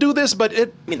him to do this, but I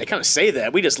mean, they kind of say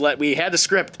that. We had the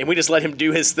script and we just let him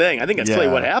do his thing. I think that's really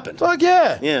what happened. Fuck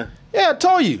yeah. Yeah. Yeah, I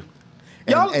told you.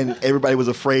 And everybody was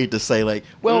afraid to say, like,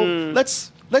 well,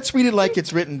 let's read it like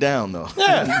it's written down, though.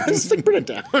 Yeah. Let's bring it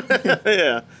down.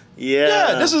 Yeah.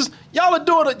 Yeah, this is, y'all are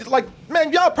doing it, like,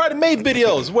 man, y'all probably made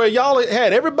videos where y'all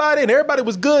had everybody and everybody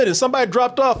was good and somebody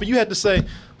dropped off and you had to say,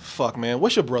 fuck, man,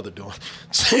 what's your brother doing?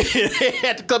 They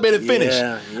had to come in and finish.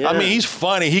 Yeah. I mean, he's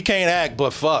funny. He can't act,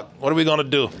 but fuck, what are we going to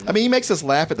do? I mean, he makes us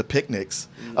laugh at the picnics.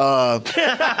 Because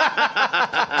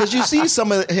you see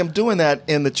some of him doing that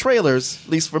in the trailers,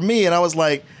 at least for me, and I was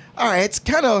like, all right, it's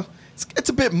kind of, it's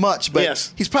a bit much,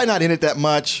 but he's probably not in it that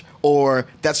much, or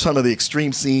that's some of the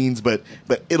extreme scenes, but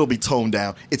it'll be toned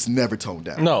down. It's never toned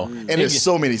down. No. And there's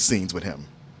so many scenes with him.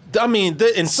 I mean,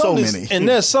 there's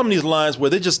some of these lines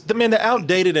where they're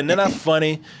outdated and they're not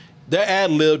funny. They're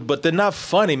ad-libbed, but they're not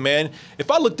funny, man. If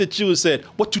I looked at you and said,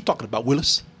 what you talking about,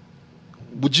 Willis?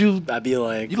 Would you? I'd be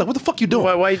like, you're like, what the fuck you doing?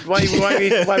 Why are you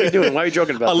doing? Why are you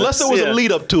joking about Unless this? there was a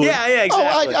lead up to it. Yeah,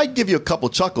 exactly. Oh, I'd give you a couple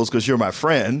chuckles because you're my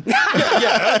friend. If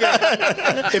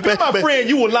you're my friend,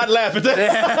 you will not laugh at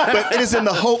that. But it is in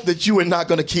the hope that you are not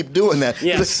going to keep doing that.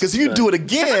 Yes. Because if you do it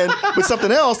again with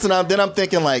something else, then I'm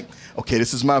thinking like, okay,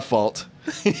 this is my fault.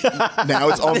 Now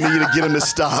it's on me to get him to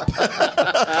stop.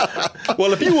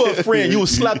 Well, if you were a friend, you would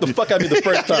slap the fuck out of me the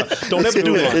first time. Don't ever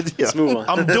do that. Let's move on.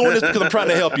 I'm doing this because I'm trying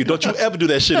to help you. Don't you ever do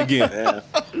that shit again. Yeah.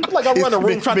 Like I run a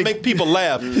room trying to make people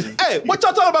laugh. Hey, what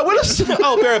y'all talking about, Willis? I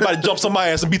hope everybody jumps on my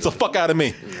ass and beats the fuck out of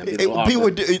me. What people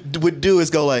would do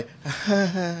is go like,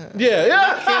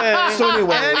 yeah. So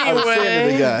anyway, I was saying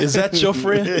to the guy, is that your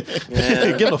friend?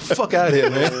 Get the fuck out of here,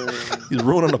 man. He's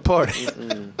ruining the party.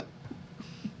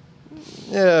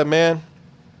 Yeah, man.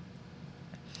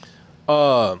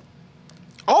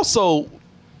 Also,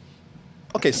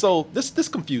 okay, so this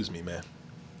confused me, man.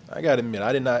 I gotta admit,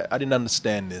 I didn't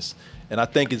understand this, and I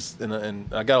think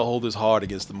and I gotta hold this hard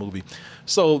against the movie.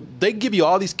 So they give you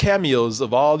all these cameos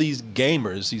of all these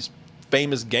gamers, these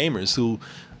famous gamers who.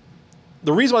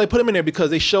 The reason why they put them in there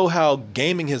because they show how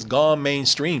gaming has gone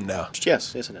mainstream now.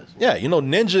 Yes, it is. Yeah,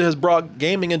 Ninja has brought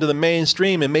gaming into the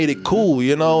mainstream and made it cool,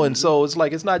 and so it's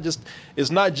like it's not just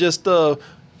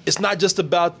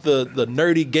about the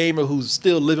nerdy gamer who's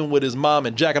still living with his mom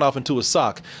and jacking off into a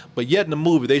sock. But yet in the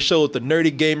movie they showed the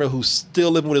nerdy gamer who's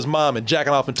still living with his mom and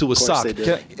jacking off into a sock.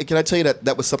 Can I tell you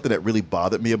that was something that really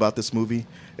bothered me about this movie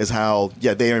is how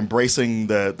they are embracing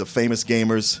the famous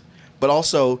gamers, but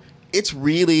also it's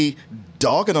really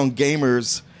dogging on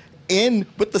gamers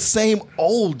with the same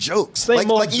old jokes.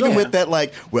 Even with that,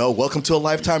 welcome to a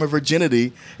lifetime of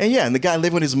virginity. And the guy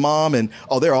living with his mom and,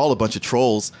 they're all a bunch of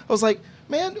trolls. I was like,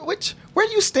 man, where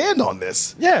do you stand on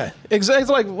this? Yeah, exactly. It's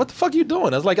like, what the fuck are you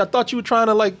doing? I was like, I thought you were trying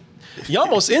to you're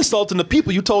almost insulting the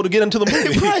people you told to get into the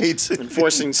movie. Right.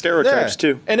 Enforcing stereotypes,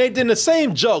 too. And they did the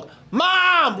same joke.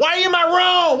 Mom, why are you in my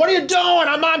room? What are you doing?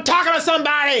 I'm talking to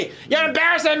somebody. You're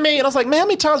embarrassing me. And I was like, man, how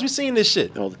many times have we seen this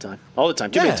shit? All the time.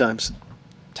 Too many times.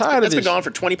 Tired of this. It's been gone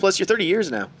for 20 plus, 30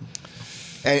 years now.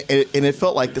 And it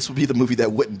felt like this would be the movie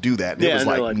that wouldn't do that. And it was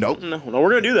like, nope. No,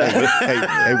 we're going to do that.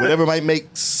 hey, whatever might make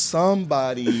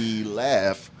somebody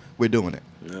laugh, we're doing it.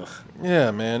 Ugh.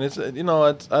 Yeah, man. It's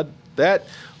that.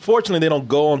 Fortunately, they don't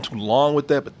go on too long with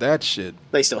that, but that shit.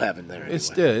 They still have it there. Anyway.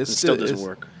 It still doesn't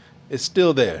work. It's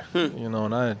still there,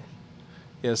 and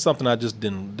it's something I just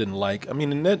didn't like. I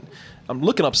mean, I'm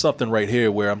looking up something right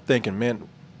here where I'm thinking, man,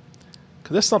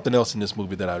 because there's something else in this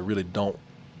movie that I really don't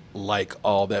like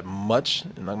all that much,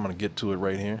 and I'm gonna get to it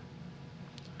right here.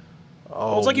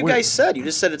 Well, it's like you guys said. You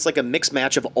just said it's like a mixed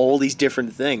match of all these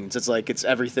different things. It's like it's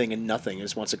everything and nothing. It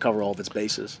just wants to cover all of its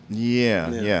bases. Yeah.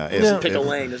 Pick a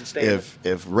lane, doesn't stay there.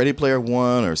 If Ready Player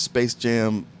One or Space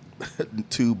Jam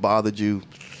 2 bothered you,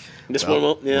 this one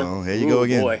will, well, here you go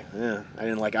again. Boy, yeah, I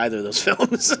didn't like either of those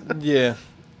films. Yeah.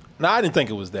 No, I didn't think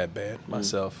it was that bad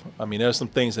myself. I mean, there's some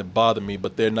things that bother me,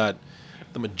 but they're not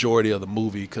the majority of the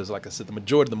movie because, like I said, the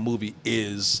majority of the movie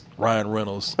is Ryan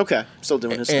Reynolds. Okay, still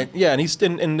doing his thing. Yeah, and he's the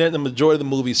majority of the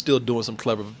movie is still doing some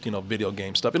clever, video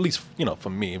game stuff. At least, for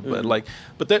me. But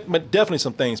but definitely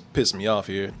some things piss me off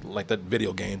here, like that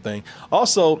video game thing.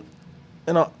 Also,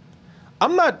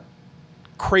 I'm not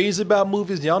crazy about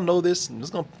movies. Y'all know this. I'm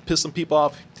just gonna piss some people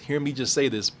off. Hear me just say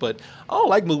this, but I don't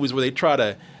like movies where they try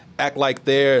to act like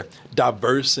they're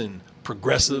diverse and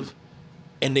progressive,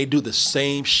 and they do the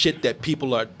same shit that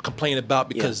people are complaining about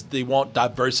because they want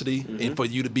diversity and for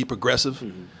you to be progressive.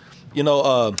 You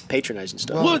know, patronizing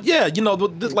stuff. Well, yeah, you know,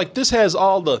 like this has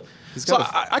all the. So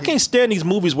I can't stand these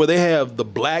movies where they have the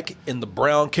black and the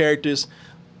brown characters.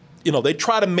 You know, they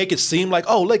try to make it seem like,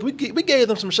 oh, like we gave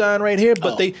them some shine right here,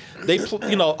 but they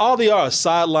you know, all they are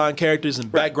sideline characters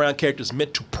and background characters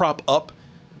meant to prop up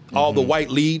all the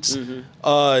white leads. You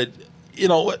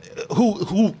know,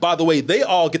 who by the way, they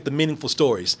all get the meaningful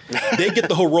stories. They get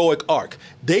the heroic arc.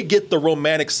 They get the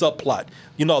romantic subplot.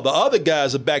 You know, the other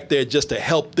guys are back there just to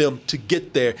help them to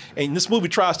get there. And this movie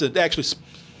tries to actually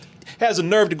has a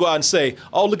nerve to go out and say,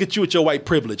 oh, look at you with your white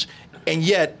privilege. And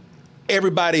yet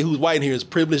everybody who's white in here is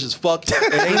privileged as fuck, and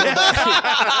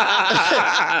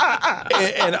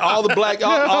all the black,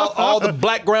 all the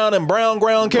black ground and brown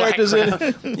ground characters in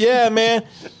it. Yeah, man.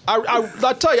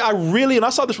 I tell you, I really, and I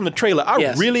saw this from the trailer.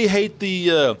 I really hate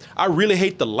the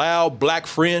loud black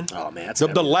friend. Oh man,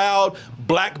 the loud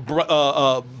black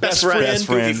best friend,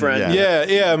 goofy friend.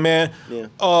 Yeah, man. Yeah.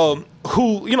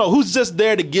 Who's just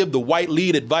there to give the white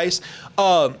lead advice.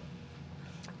 Lil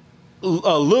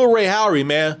Ray Howery,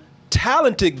 man.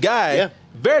 Talented guy,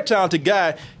 very talented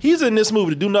guy. He's in this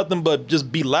movie to do nothing but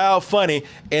just be loud, funny,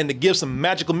 and to give some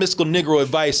magical, mystical Negro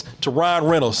advice to Ryan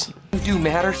Reynolds. Do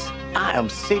matters. I am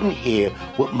sitting here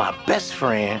with my best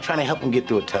friend trying to help him get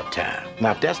through a tough time.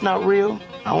 Now, if that's not real,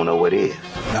 I don't know what is.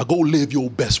 Now go live your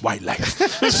best white life.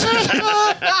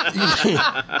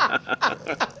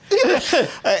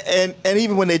 and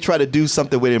even when they try to do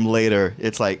something with him later,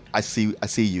 it's like, I see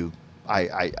you.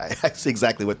 I see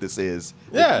exactly what this is.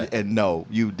 Yeah. And no,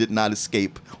 you did not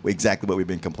escape exactly what we've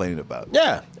been complaining about.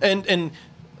 Yeah. And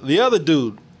the other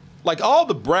dude, like all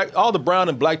the brown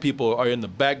and black people are in the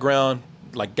background,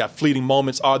 like got fleeting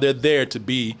moments. Are they there to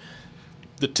be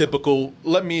the typical,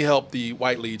 let me help the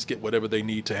white leads get whatever they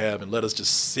need to have and let us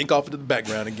just sink off into the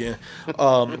background again.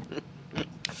 What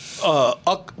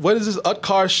is this?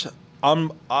 Utkarsh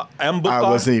Ambudkar? I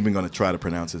wasn't even going to try to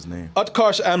pronounce his name.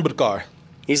 Utkarsh Ambudkar.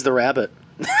 He's the rabbit.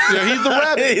 Yeah, he's the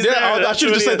rabbit. I should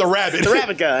have just said the rabbit. The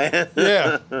rabbit guy.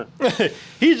 Yeah.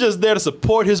 He's just there to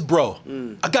support his bro.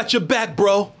 I got your back,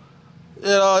 bro. You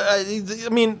know, I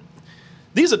mean,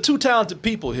 these are two talented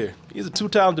people here. These are two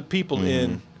talented people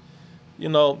in, you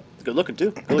know. Good looking,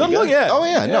 too. Good looking, yeah. Oh,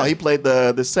 yeah. No, he played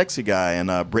the sexy guy in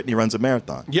Brittany Runs a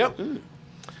Marathon. Yep. You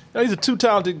know, these are two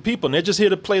talented people, and they're just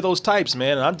here to play those types,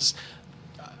 man. And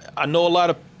I know a lot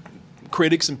of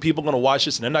critics and people going to watch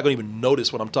this and they're not going to even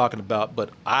notice what I'm talking about, but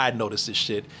I notice this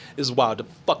shit. This is wild to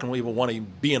fucking even want to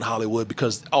be in Hollywood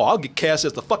because, I'll get cast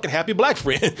as the fucking happy black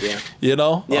friend. Yeah. You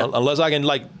know? Yeah. Unless I can,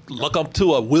 like, look up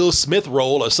to a Will Smith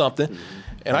role or something.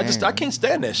 And I can't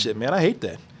stand that shit, man. I hate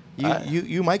that.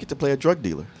 You might get to play a drug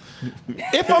dealer.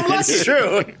 If I'm lucky. It's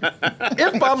true.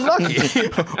 If I'm lucky.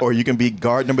 Or you can be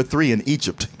guard number 3 in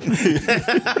Egypt. You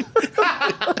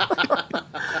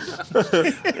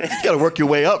got to work your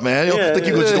way up, man. You don't think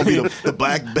you're just going to be the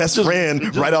black best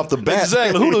friend right off the bat.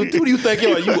 Exactly. Who do you think you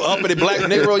are? You uppity black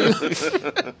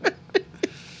Negro?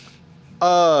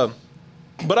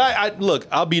 But I look,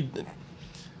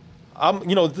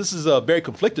 this is very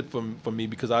conflicted for me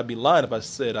because I'd be lying if I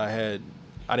said I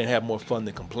didn't have more fun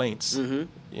than complaints.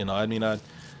 You know, I mean, I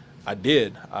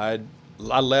did. I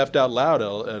laughed out loud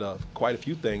at quite a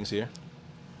few things here.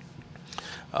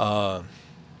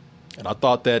 And I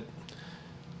thought that,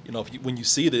 you know, when you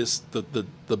see this, the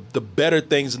better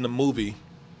things in the movie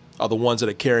are the ones that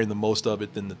are carrying the most of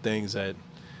it than the things that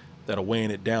are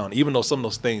weighing it down. Even though some of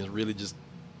those things really just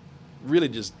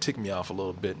tick me off a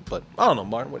little bit. But I don't know,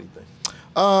 Martin, what do you think?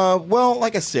 Well,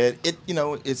 like I said,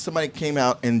 it's somebody came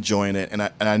out enjoying it, and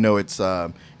I know it's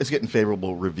getting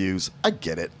favorable reviews. I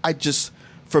get it.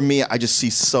 For me, I just see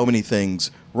so many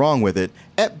things wrong with it.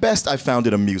 At best, I found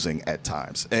it amusing at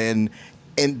times, and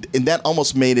that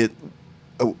almost made it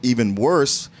even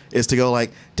worse. Is to go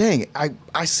like, dang,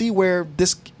 I see where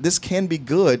this can be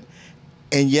good,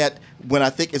 and yet when I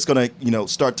think it's gonna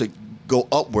start to go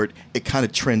upward, it kind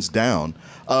of trends down.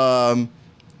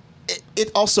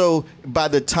 It also, by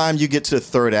the time you get to the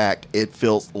third act, it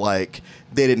feels like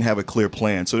they didn't have a clear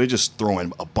plan. So they're just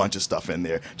throwing a bunch of stuff in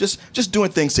there, just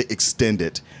doing things to extend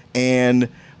it. And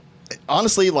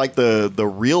honestly, like the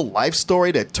real life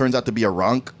story that turns out to be a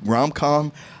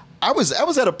rom-com, I was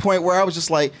at a point where I was just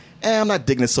like, I'm not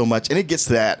digging it so much. And it gets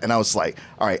to that, and I was like,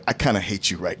 all right, I kind of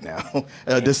hate you right now.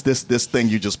 This thing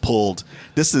you just pulled.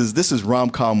 This is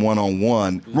rom-com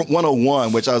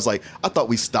 101, which I was like, I thought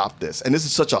we stopped this. And this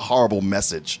is such a horrible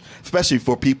message, especially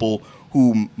for people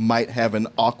who might have an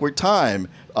awkward time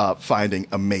finding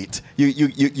a mate.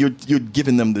 You're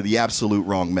giving them the absolute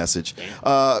wrong message.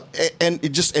 And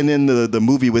then the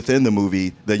movie within the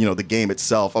movie, the game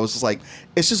itself, I was just like,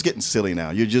 it's just getting silly now.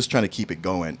 You're just trying to keep it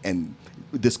going, and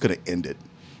this could have ended.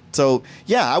 So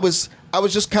yeah, I was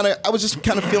just kind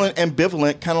of feeling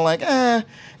ambivalent, kind of like,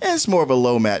 it's more of a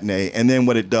low matinee. And then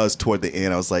when it does toward the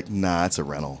end, I was like, nah, it's a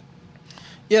rental.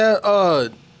 Yeah,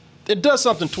 it does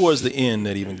something towards the end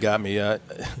that even got me.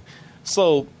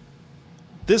 So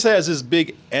this has this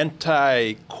big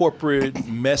anti-corporate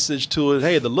message to it.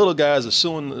 Hey, the little guys are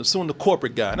suing the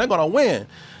corporate guy, and they're gonna win.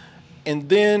 And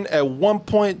then at one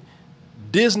point,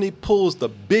 Disney pulls the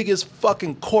biggest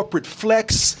fucking corporate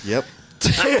flex. Yep.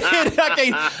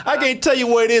 I can't tell you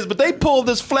what it is, but they pulled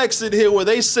this flex in here where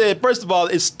they said, first of all,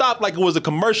 it stopped like it was a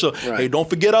commercial. Right. Hey, don't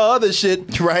forget our other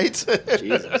shit. Right?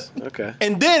 Jesus. Okay.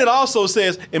 And then it also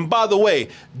says, and by the way,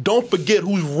 don't forget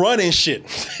who's running shit.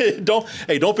 Don't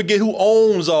forget who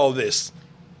owns all this.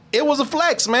 It was a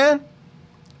flex, man.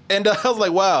 And I was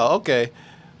like, wow, okay.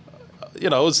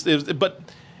 But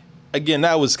again,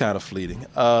 that was kind of fleeting.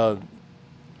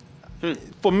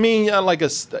 For me,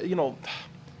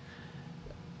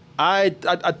 I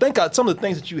think some of the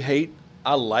things that you hate,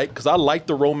 I like, because I like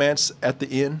the romance at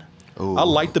the end. Ooh. I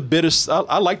like the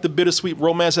bittersweet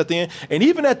romance at the end, and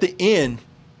even at the end,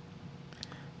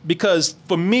 because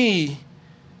for me,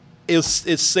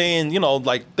 it's saying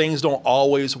like things don't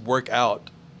always work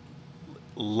out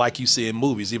like you see in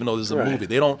movies. Even though this is a movie,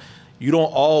 you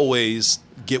don't always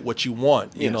get what you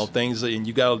want. You know things, and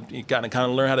you gotta kind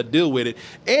of learn how to deal with it.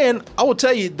 And I will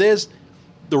tell you,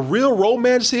 the real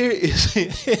romance here is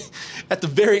at the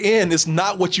very end. It's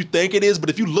not what you think it is, but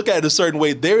if you look at it a certain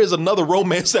way, there is another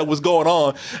romance that was going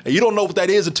on, and you don't know what that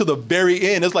is until the very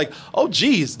end. It's like, oh,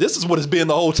 geez, this is what it's been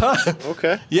the whole time.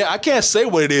 Okay. Yeah, I can't say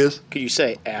what it is. Could you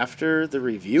say after the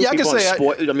review? Yeah, I can say.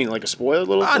 Like a spoiler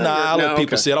little thing? I'll let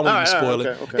people see it. I don't want to spoil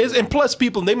it. Okay. And plus,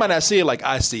 people, they might not see it like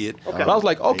I see it. Okay. But I was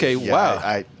like, okay, wow.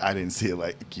 I didn't see it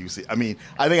like you see it. I mean,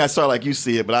 I think I saw it like you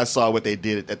see it, but I saw what they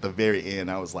did at the very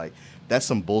end. I was like, that's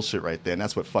some bullshit right there, and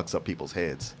that's what fucks up people's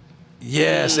heads.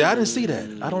 Yeah, see, I didn't see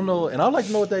that. I don't know, and I'd like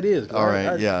to know what that is. All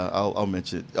right, I'll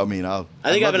mention it. I mean, I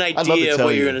think I have an idea of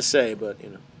what you're going to say, but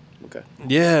okay.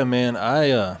 Yeah,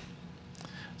 man,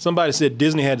 somebody said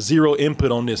Disney had zero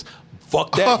input on this.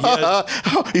 Fuck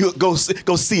that. You go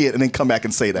see it and then come back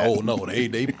and say that. Oh no,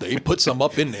 they put some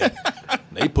up in there.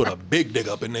 They put a big dig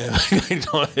up in there.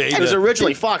 It was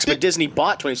originally Fox, but Disney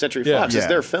bought 20th Century Fox. It's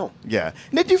their film. Yeah.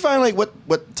 And did you find like what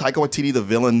Taika Waititi, the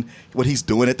villain, what he's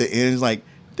doing at the end is like,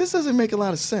 this doesn't make a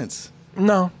lot of sense.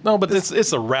 No, but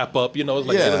it's a wrap up. It's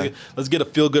like, hey, let's get a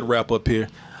feel good wrap up here.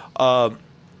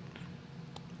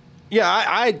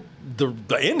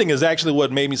 The ending is actually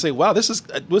what made me say, wow, this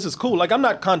is cool. Like, I'm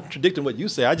not contradicting what you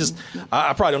say. I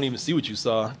probably don't even see what you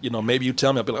saw. Maybe you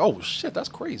tell me, I'll be like, oh shit, that's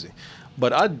crazy.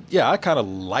 But I kind of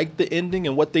like the ending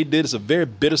and what they did. It's a very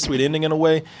bittersweet ending in a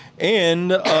way.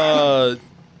 And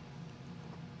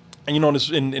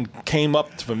and came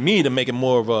up for me to make it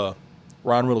more of a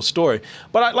Ryan Reynolds story.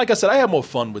 But like I said, I had more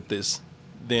fun with this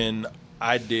than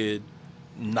I did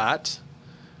not.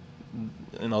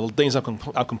 The things I'm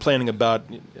complaining about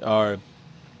are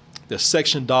they're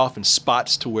sectioned off in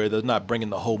spots to where they're not bringing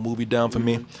the whole movie down for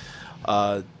me.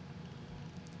 I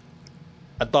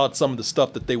thought some of the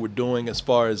stuff that they were doing, as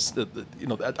far as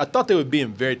I thought they were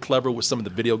being very clever with some of the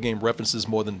video game references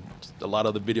more than a lot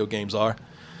of the video games are.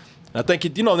 And I think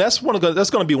that's going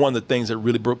to be one of the things that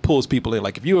really pulls people in.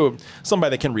 Like, if you're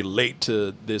somebody that can relate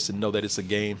to this and know that it's a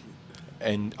game,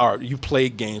 and you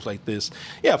played games like this,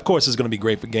 yeah, of course it's going to be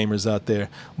great for gamers out there.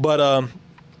 But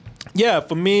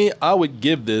for me, I would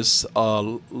give this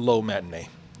a low matinee.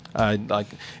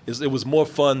 It was more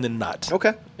fun than not.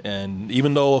 Okay. And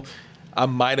even though I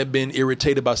might have been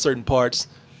irritated by certain parts,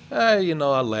 I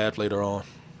laughed later on.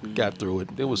 Got through it.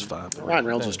 It was fine. Ryan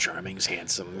Reynolds was charming. He's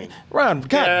handsome. Ryan,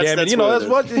 goddamn it! That's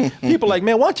what people like.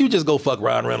 Man, why don't you just go fuck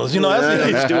Ryan Reynolds? He's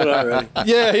doing already.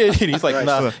 Yeah. He's like,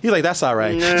 nah. He's like, that's all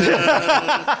right.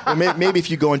 Well, maybe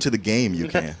if you go into the game, you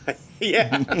can.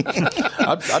 Yeah.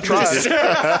 I tried.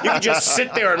 You can just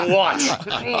sit there and watch.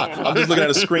 I'm just looking at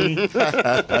a screen.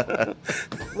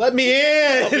 Let me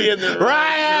in. I'll be in there.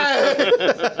 Ryan.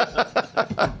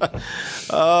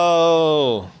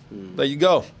 Oh, there you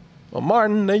go. Well,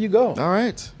 Martin, there you go. All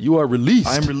right. You are released.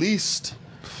 I'm released.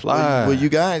 Fly. Well, you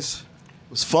guys.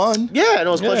 was fun. Yeah, it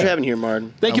was a pleasure having you here,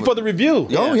 Martin. Thank you for the review.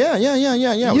 Oh, yeah.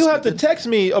 You have to text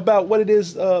me about what it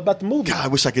is about the movie. God, I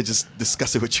wish I could just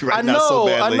discuss it with you right now so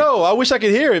badly. I know. I wish I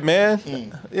could hear it, man.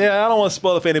 Yeah, I don't want to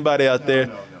spoil it for anybody out there.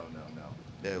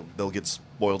 No. They'll get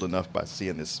spoiled enough by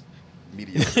seeing this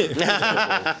mediocre,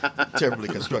 terribly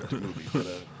constructed movie.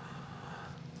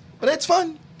 But it's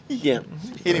fun. Yeah.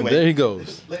 Anyway. There he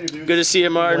goes. Later, dude. Good to see you,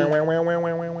 Martin.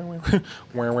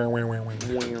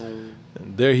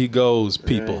 And there he goes,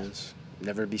 people.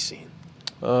 Never be seen.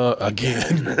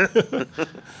 Again.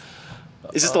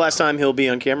 Is this the last time he'll be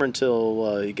on camera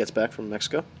until he gets back from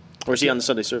Mexico? Or is he on the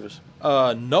Sunday service?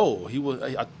 No, he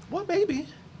was. Well, maybe.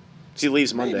 He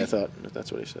leaves Monday, I thought.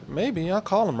 That's what he said. Maybe. I'll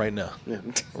call him right now. Yeah.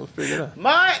 We'll figure it out.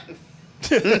 Martin!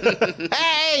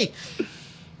 Hey!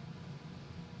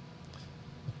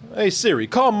 Hey, Siri,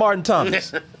 call Martin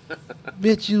Thomas.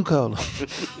 Bitch, you call him.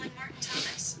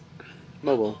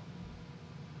 Mobile.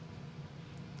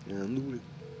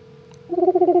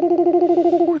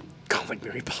 God, like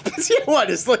Mary Poppins. Yeah, what?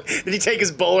 Look, did he take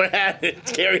his bowler hat and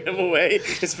carry him away?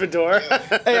 His fedora?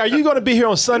 Hey, are you going to be here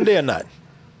on Sunday or not?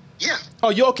 Yeah. Oh,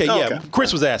 you okay? Oh, yeah. okay.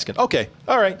 Chris was asking. Okay.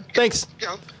 All right. Thanks.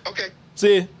 Yeah. Okay.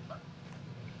 See you.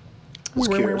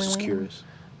 Just curious.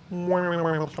 Why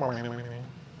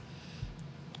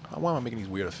am I making these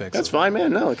weird effects? That's fine,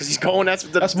 man. No, because he's going. That's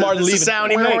Martin leaving. The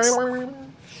sound he makes.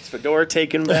 His fedora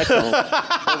taking him back home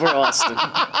over Austin.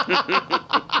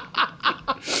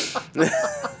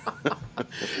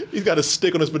 He's got a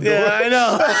stick on his fedora. Yeah, I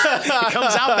know. It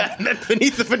comes out that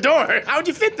beneath the fedora. How'd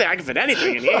you fit there? I can fit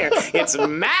anything in here. It's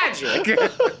magic.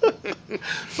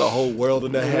 It's a whole world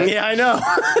in that hat. Yeah, I know.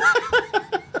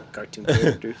 Cartoon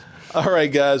characters. All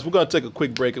right, guys. We're going to take a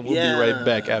quick break, and we'll be right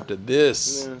back after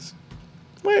this. Yes.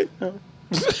 Wait. No.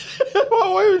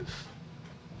 Wait.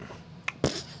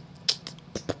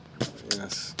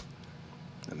 Yes.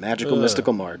 A magical,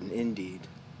 mystical Martin, indeed.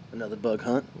 Another bug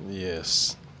hunt.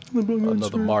 Yes.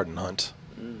 Another Martin hunt.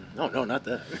 No, not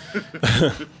that.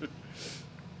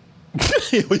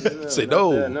 Say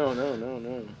no.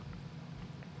 No.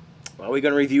 Well, are we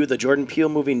going to review the Jordan Peele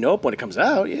movie Nope when it comes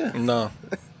out? Yeah. No.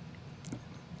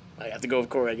 I have to go with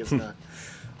Corey. I guess not.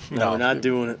 No, we're not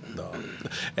doing it. No.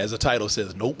 As the title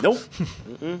says, nope. Nope.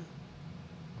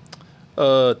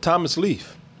 Thomas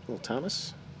Leaf. Little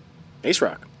Thomas. Ace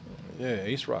Rock. Yeah,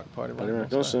 Ace Rock. Party Rock.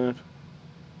 Don't say it.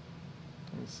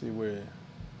 Let me see where.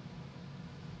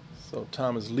 So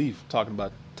Thomas Leaf talking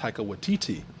about Taika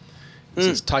Waititi. He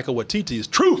says Taika Waititi is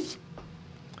truth.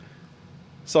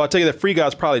 So I tell you that Free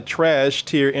Guy's probably trash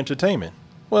tier entertainment.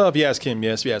 Well, if you ask him,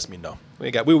 yes. If you ask me, no.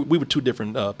 We were two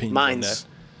different opinions on that.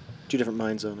 Two different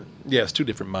minds on it. Yes, two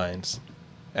different minds.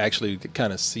 Actually, you could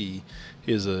kind of see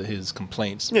his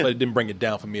complaints, but it didn't bring it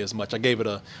down for me as much. I gave it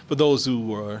for those who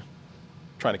were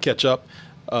trying to catch up,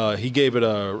 he gave it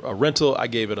a rental. I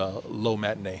gave it a low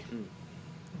matinee.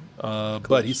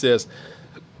 But he says,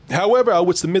 however, I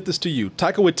would submit this to you.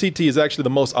 Taika Waititi is actually the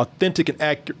most authentic and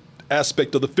accurate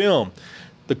aspect of the film.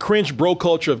 The cringe bro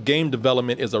culture of game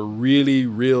development is a really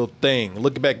real thing.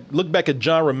 Look back at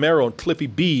John Romero and Cliffy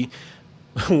B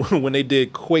when they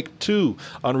did Quake 2,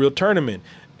 Unreal Tournament,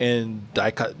 and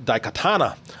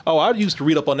Daikatana. Oh, I used to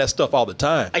read up on that stuff all the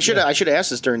time. I should have asked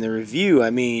this during the review. I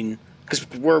mean, because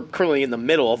we're currently in the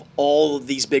middle of all of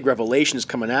these big revelations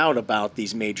coming out about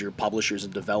these major publishers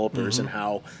and developers and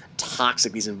how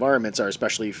toxic these environments are,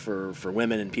 especially for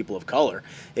women and people of color.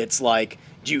 It's like,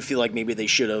 do you feel like maybe they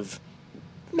should have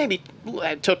maybe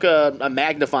took a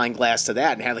magnifying glass to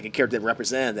that and had like a character that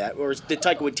represented that, or did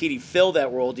Taika Waititi fill that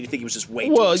role? Did you think he was just way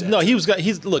too Well, no,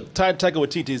 look, Taika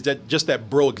Waititi is just that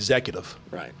bro executive,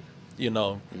 right? You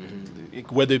know,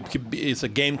 whether it's a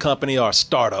game company or a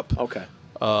startup, okay,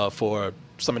 for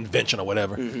some invention or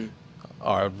whatever,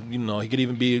 or he could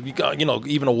even be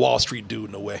even a Wall Street dude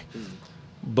in a way,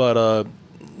 but.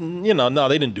 No,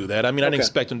 they didn't do that. I mean, I didn't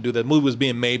expect them to do that. The movie was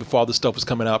being made before all this stuff was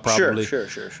coming out, probably. Sure.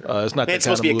 It's not. It's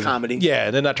supposed to be a comedy.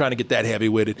 Yeah, they're not trying to get that heavy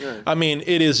with it. Right. I mean,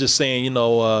 it is just saying,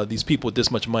 these people with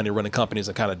this much money running companies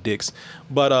are kind of dicks.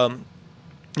 But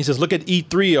he says, look at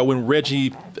E3 or when Reggie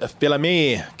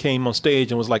Fils-Aimé came on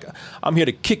stage and was like, I'm here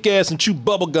to kick ass and chew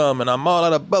bubblegum, and I'm all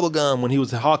out of bubblegum when he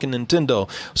was hawking Nintendo.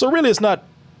 So really, it's not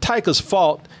Taika's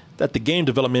fault that the game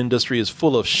development industry is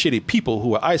full of shitty people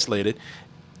who are isolated.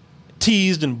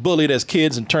 teased and bullied as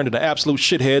kids and turned into absolute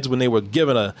shitheads when they were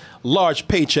given a large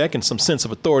paycheck and some sense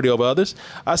of authority over others,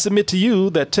 I submit to you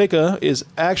that Taika is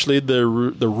actually the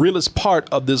realest part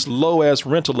of this low-ass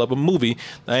rental of a movie.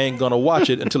 I ain't gonna watch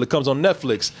it until it comes on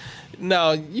Netflix.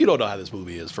 Now, you don't know how this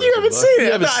movie is. You haven't seen it.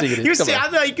 You haven't seen it. I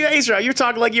thought Israel, you're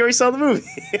talking like you already saw the movie.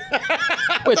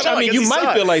 Which, I mean, you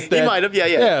might feel like that. You might have, yeah.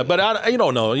 Yeah, but you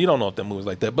don't know. You don't know if that movie's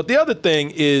like that. But the other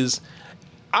thing is,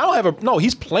 I don't have no,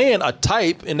 he's playing a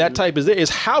type, and that type is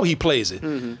how he plays it.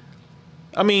 Mm-hmm.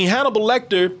 I mean, Hannibal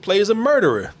Lecter plays a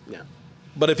murderer. Yeah.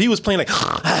 But if he was playing like,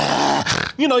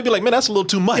 he'd be like, man, that's a little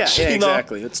too much. Yeah, you know?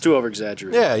 exactly. It's too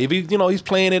over-exaggerated. Yeah, if he, he's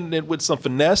playing it with some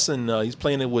finesse, and he's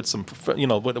playing it with some,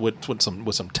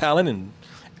 with some talent and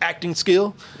acting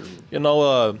skill. He's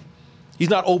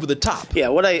not over the top. Yeah,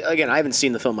 I haven't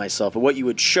seen the film myself, but what you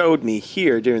had showed me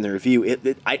here during the review,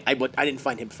 I didn't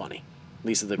find him funny. At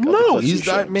least the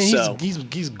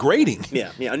he's grating.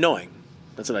 Yeah, annoying.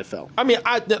 That's what I felt. I mean,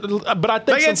 but I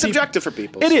think it's subjective for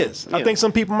people. It is. I think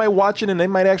some people might watch it and they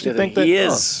might actually think that he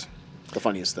is the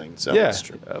funniest thing. So yeah, that's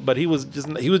true. But he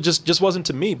just wasn't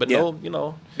to me. But no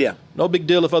big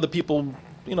deal if other people,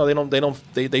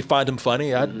 they find him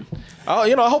funny. I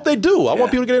hope they do. I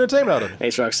want people to get entertainment out of it.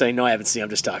 Ace Rock's saying, no, I haven't seen. I'm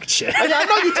just talking shit. I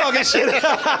know you're talking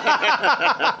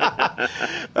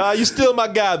shit. You still my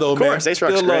guy though, man. Of course, Ace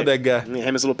Rock's still great. love that guy. Him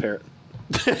and his little parrot.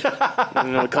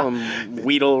 Call him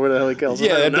Weedle or whatever the hell he calls him.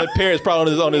 Yeah, that parrot's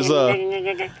probably on his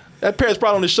that parrot's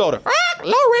probably on his shoulder.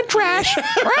 Low rent trash.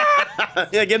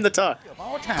 Yeah, give him the talk.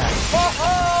 All time.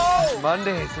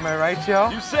 Mondays, am I right, Joe?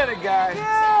 You said it, guys.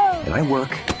 And I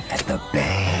work at the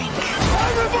bank.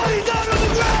 Everybody down on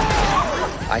the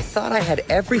ground! I thought I had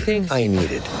everything I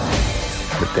needed.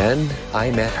 But then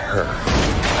I met her.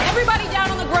 Everybody down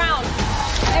on the ground.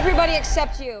 Everybody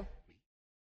except you.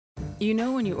 You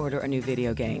know when you order a new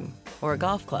video game, or a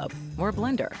golf club, or a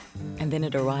blender, and then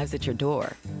it arrives at your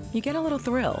door, you get a little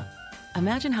thrill.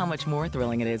 Imagine how much more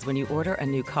thrilling it is when you order a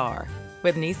new car.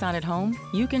 With Nissan at Home,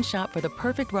 you can shop for the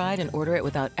perfect ride and order it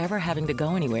without ever having to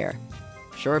go anywhere.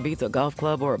 Sure beats a golf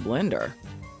club or a blender.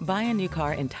 Buy a new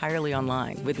car entirely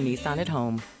online with Nissan at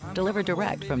Home. Delivered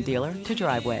direct from dealer to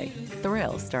driveway.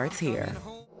 Thrill starts here.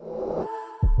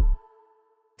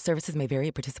 Services may vary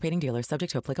at participating dealers,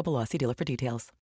 subject to applicable law. See dealer for details.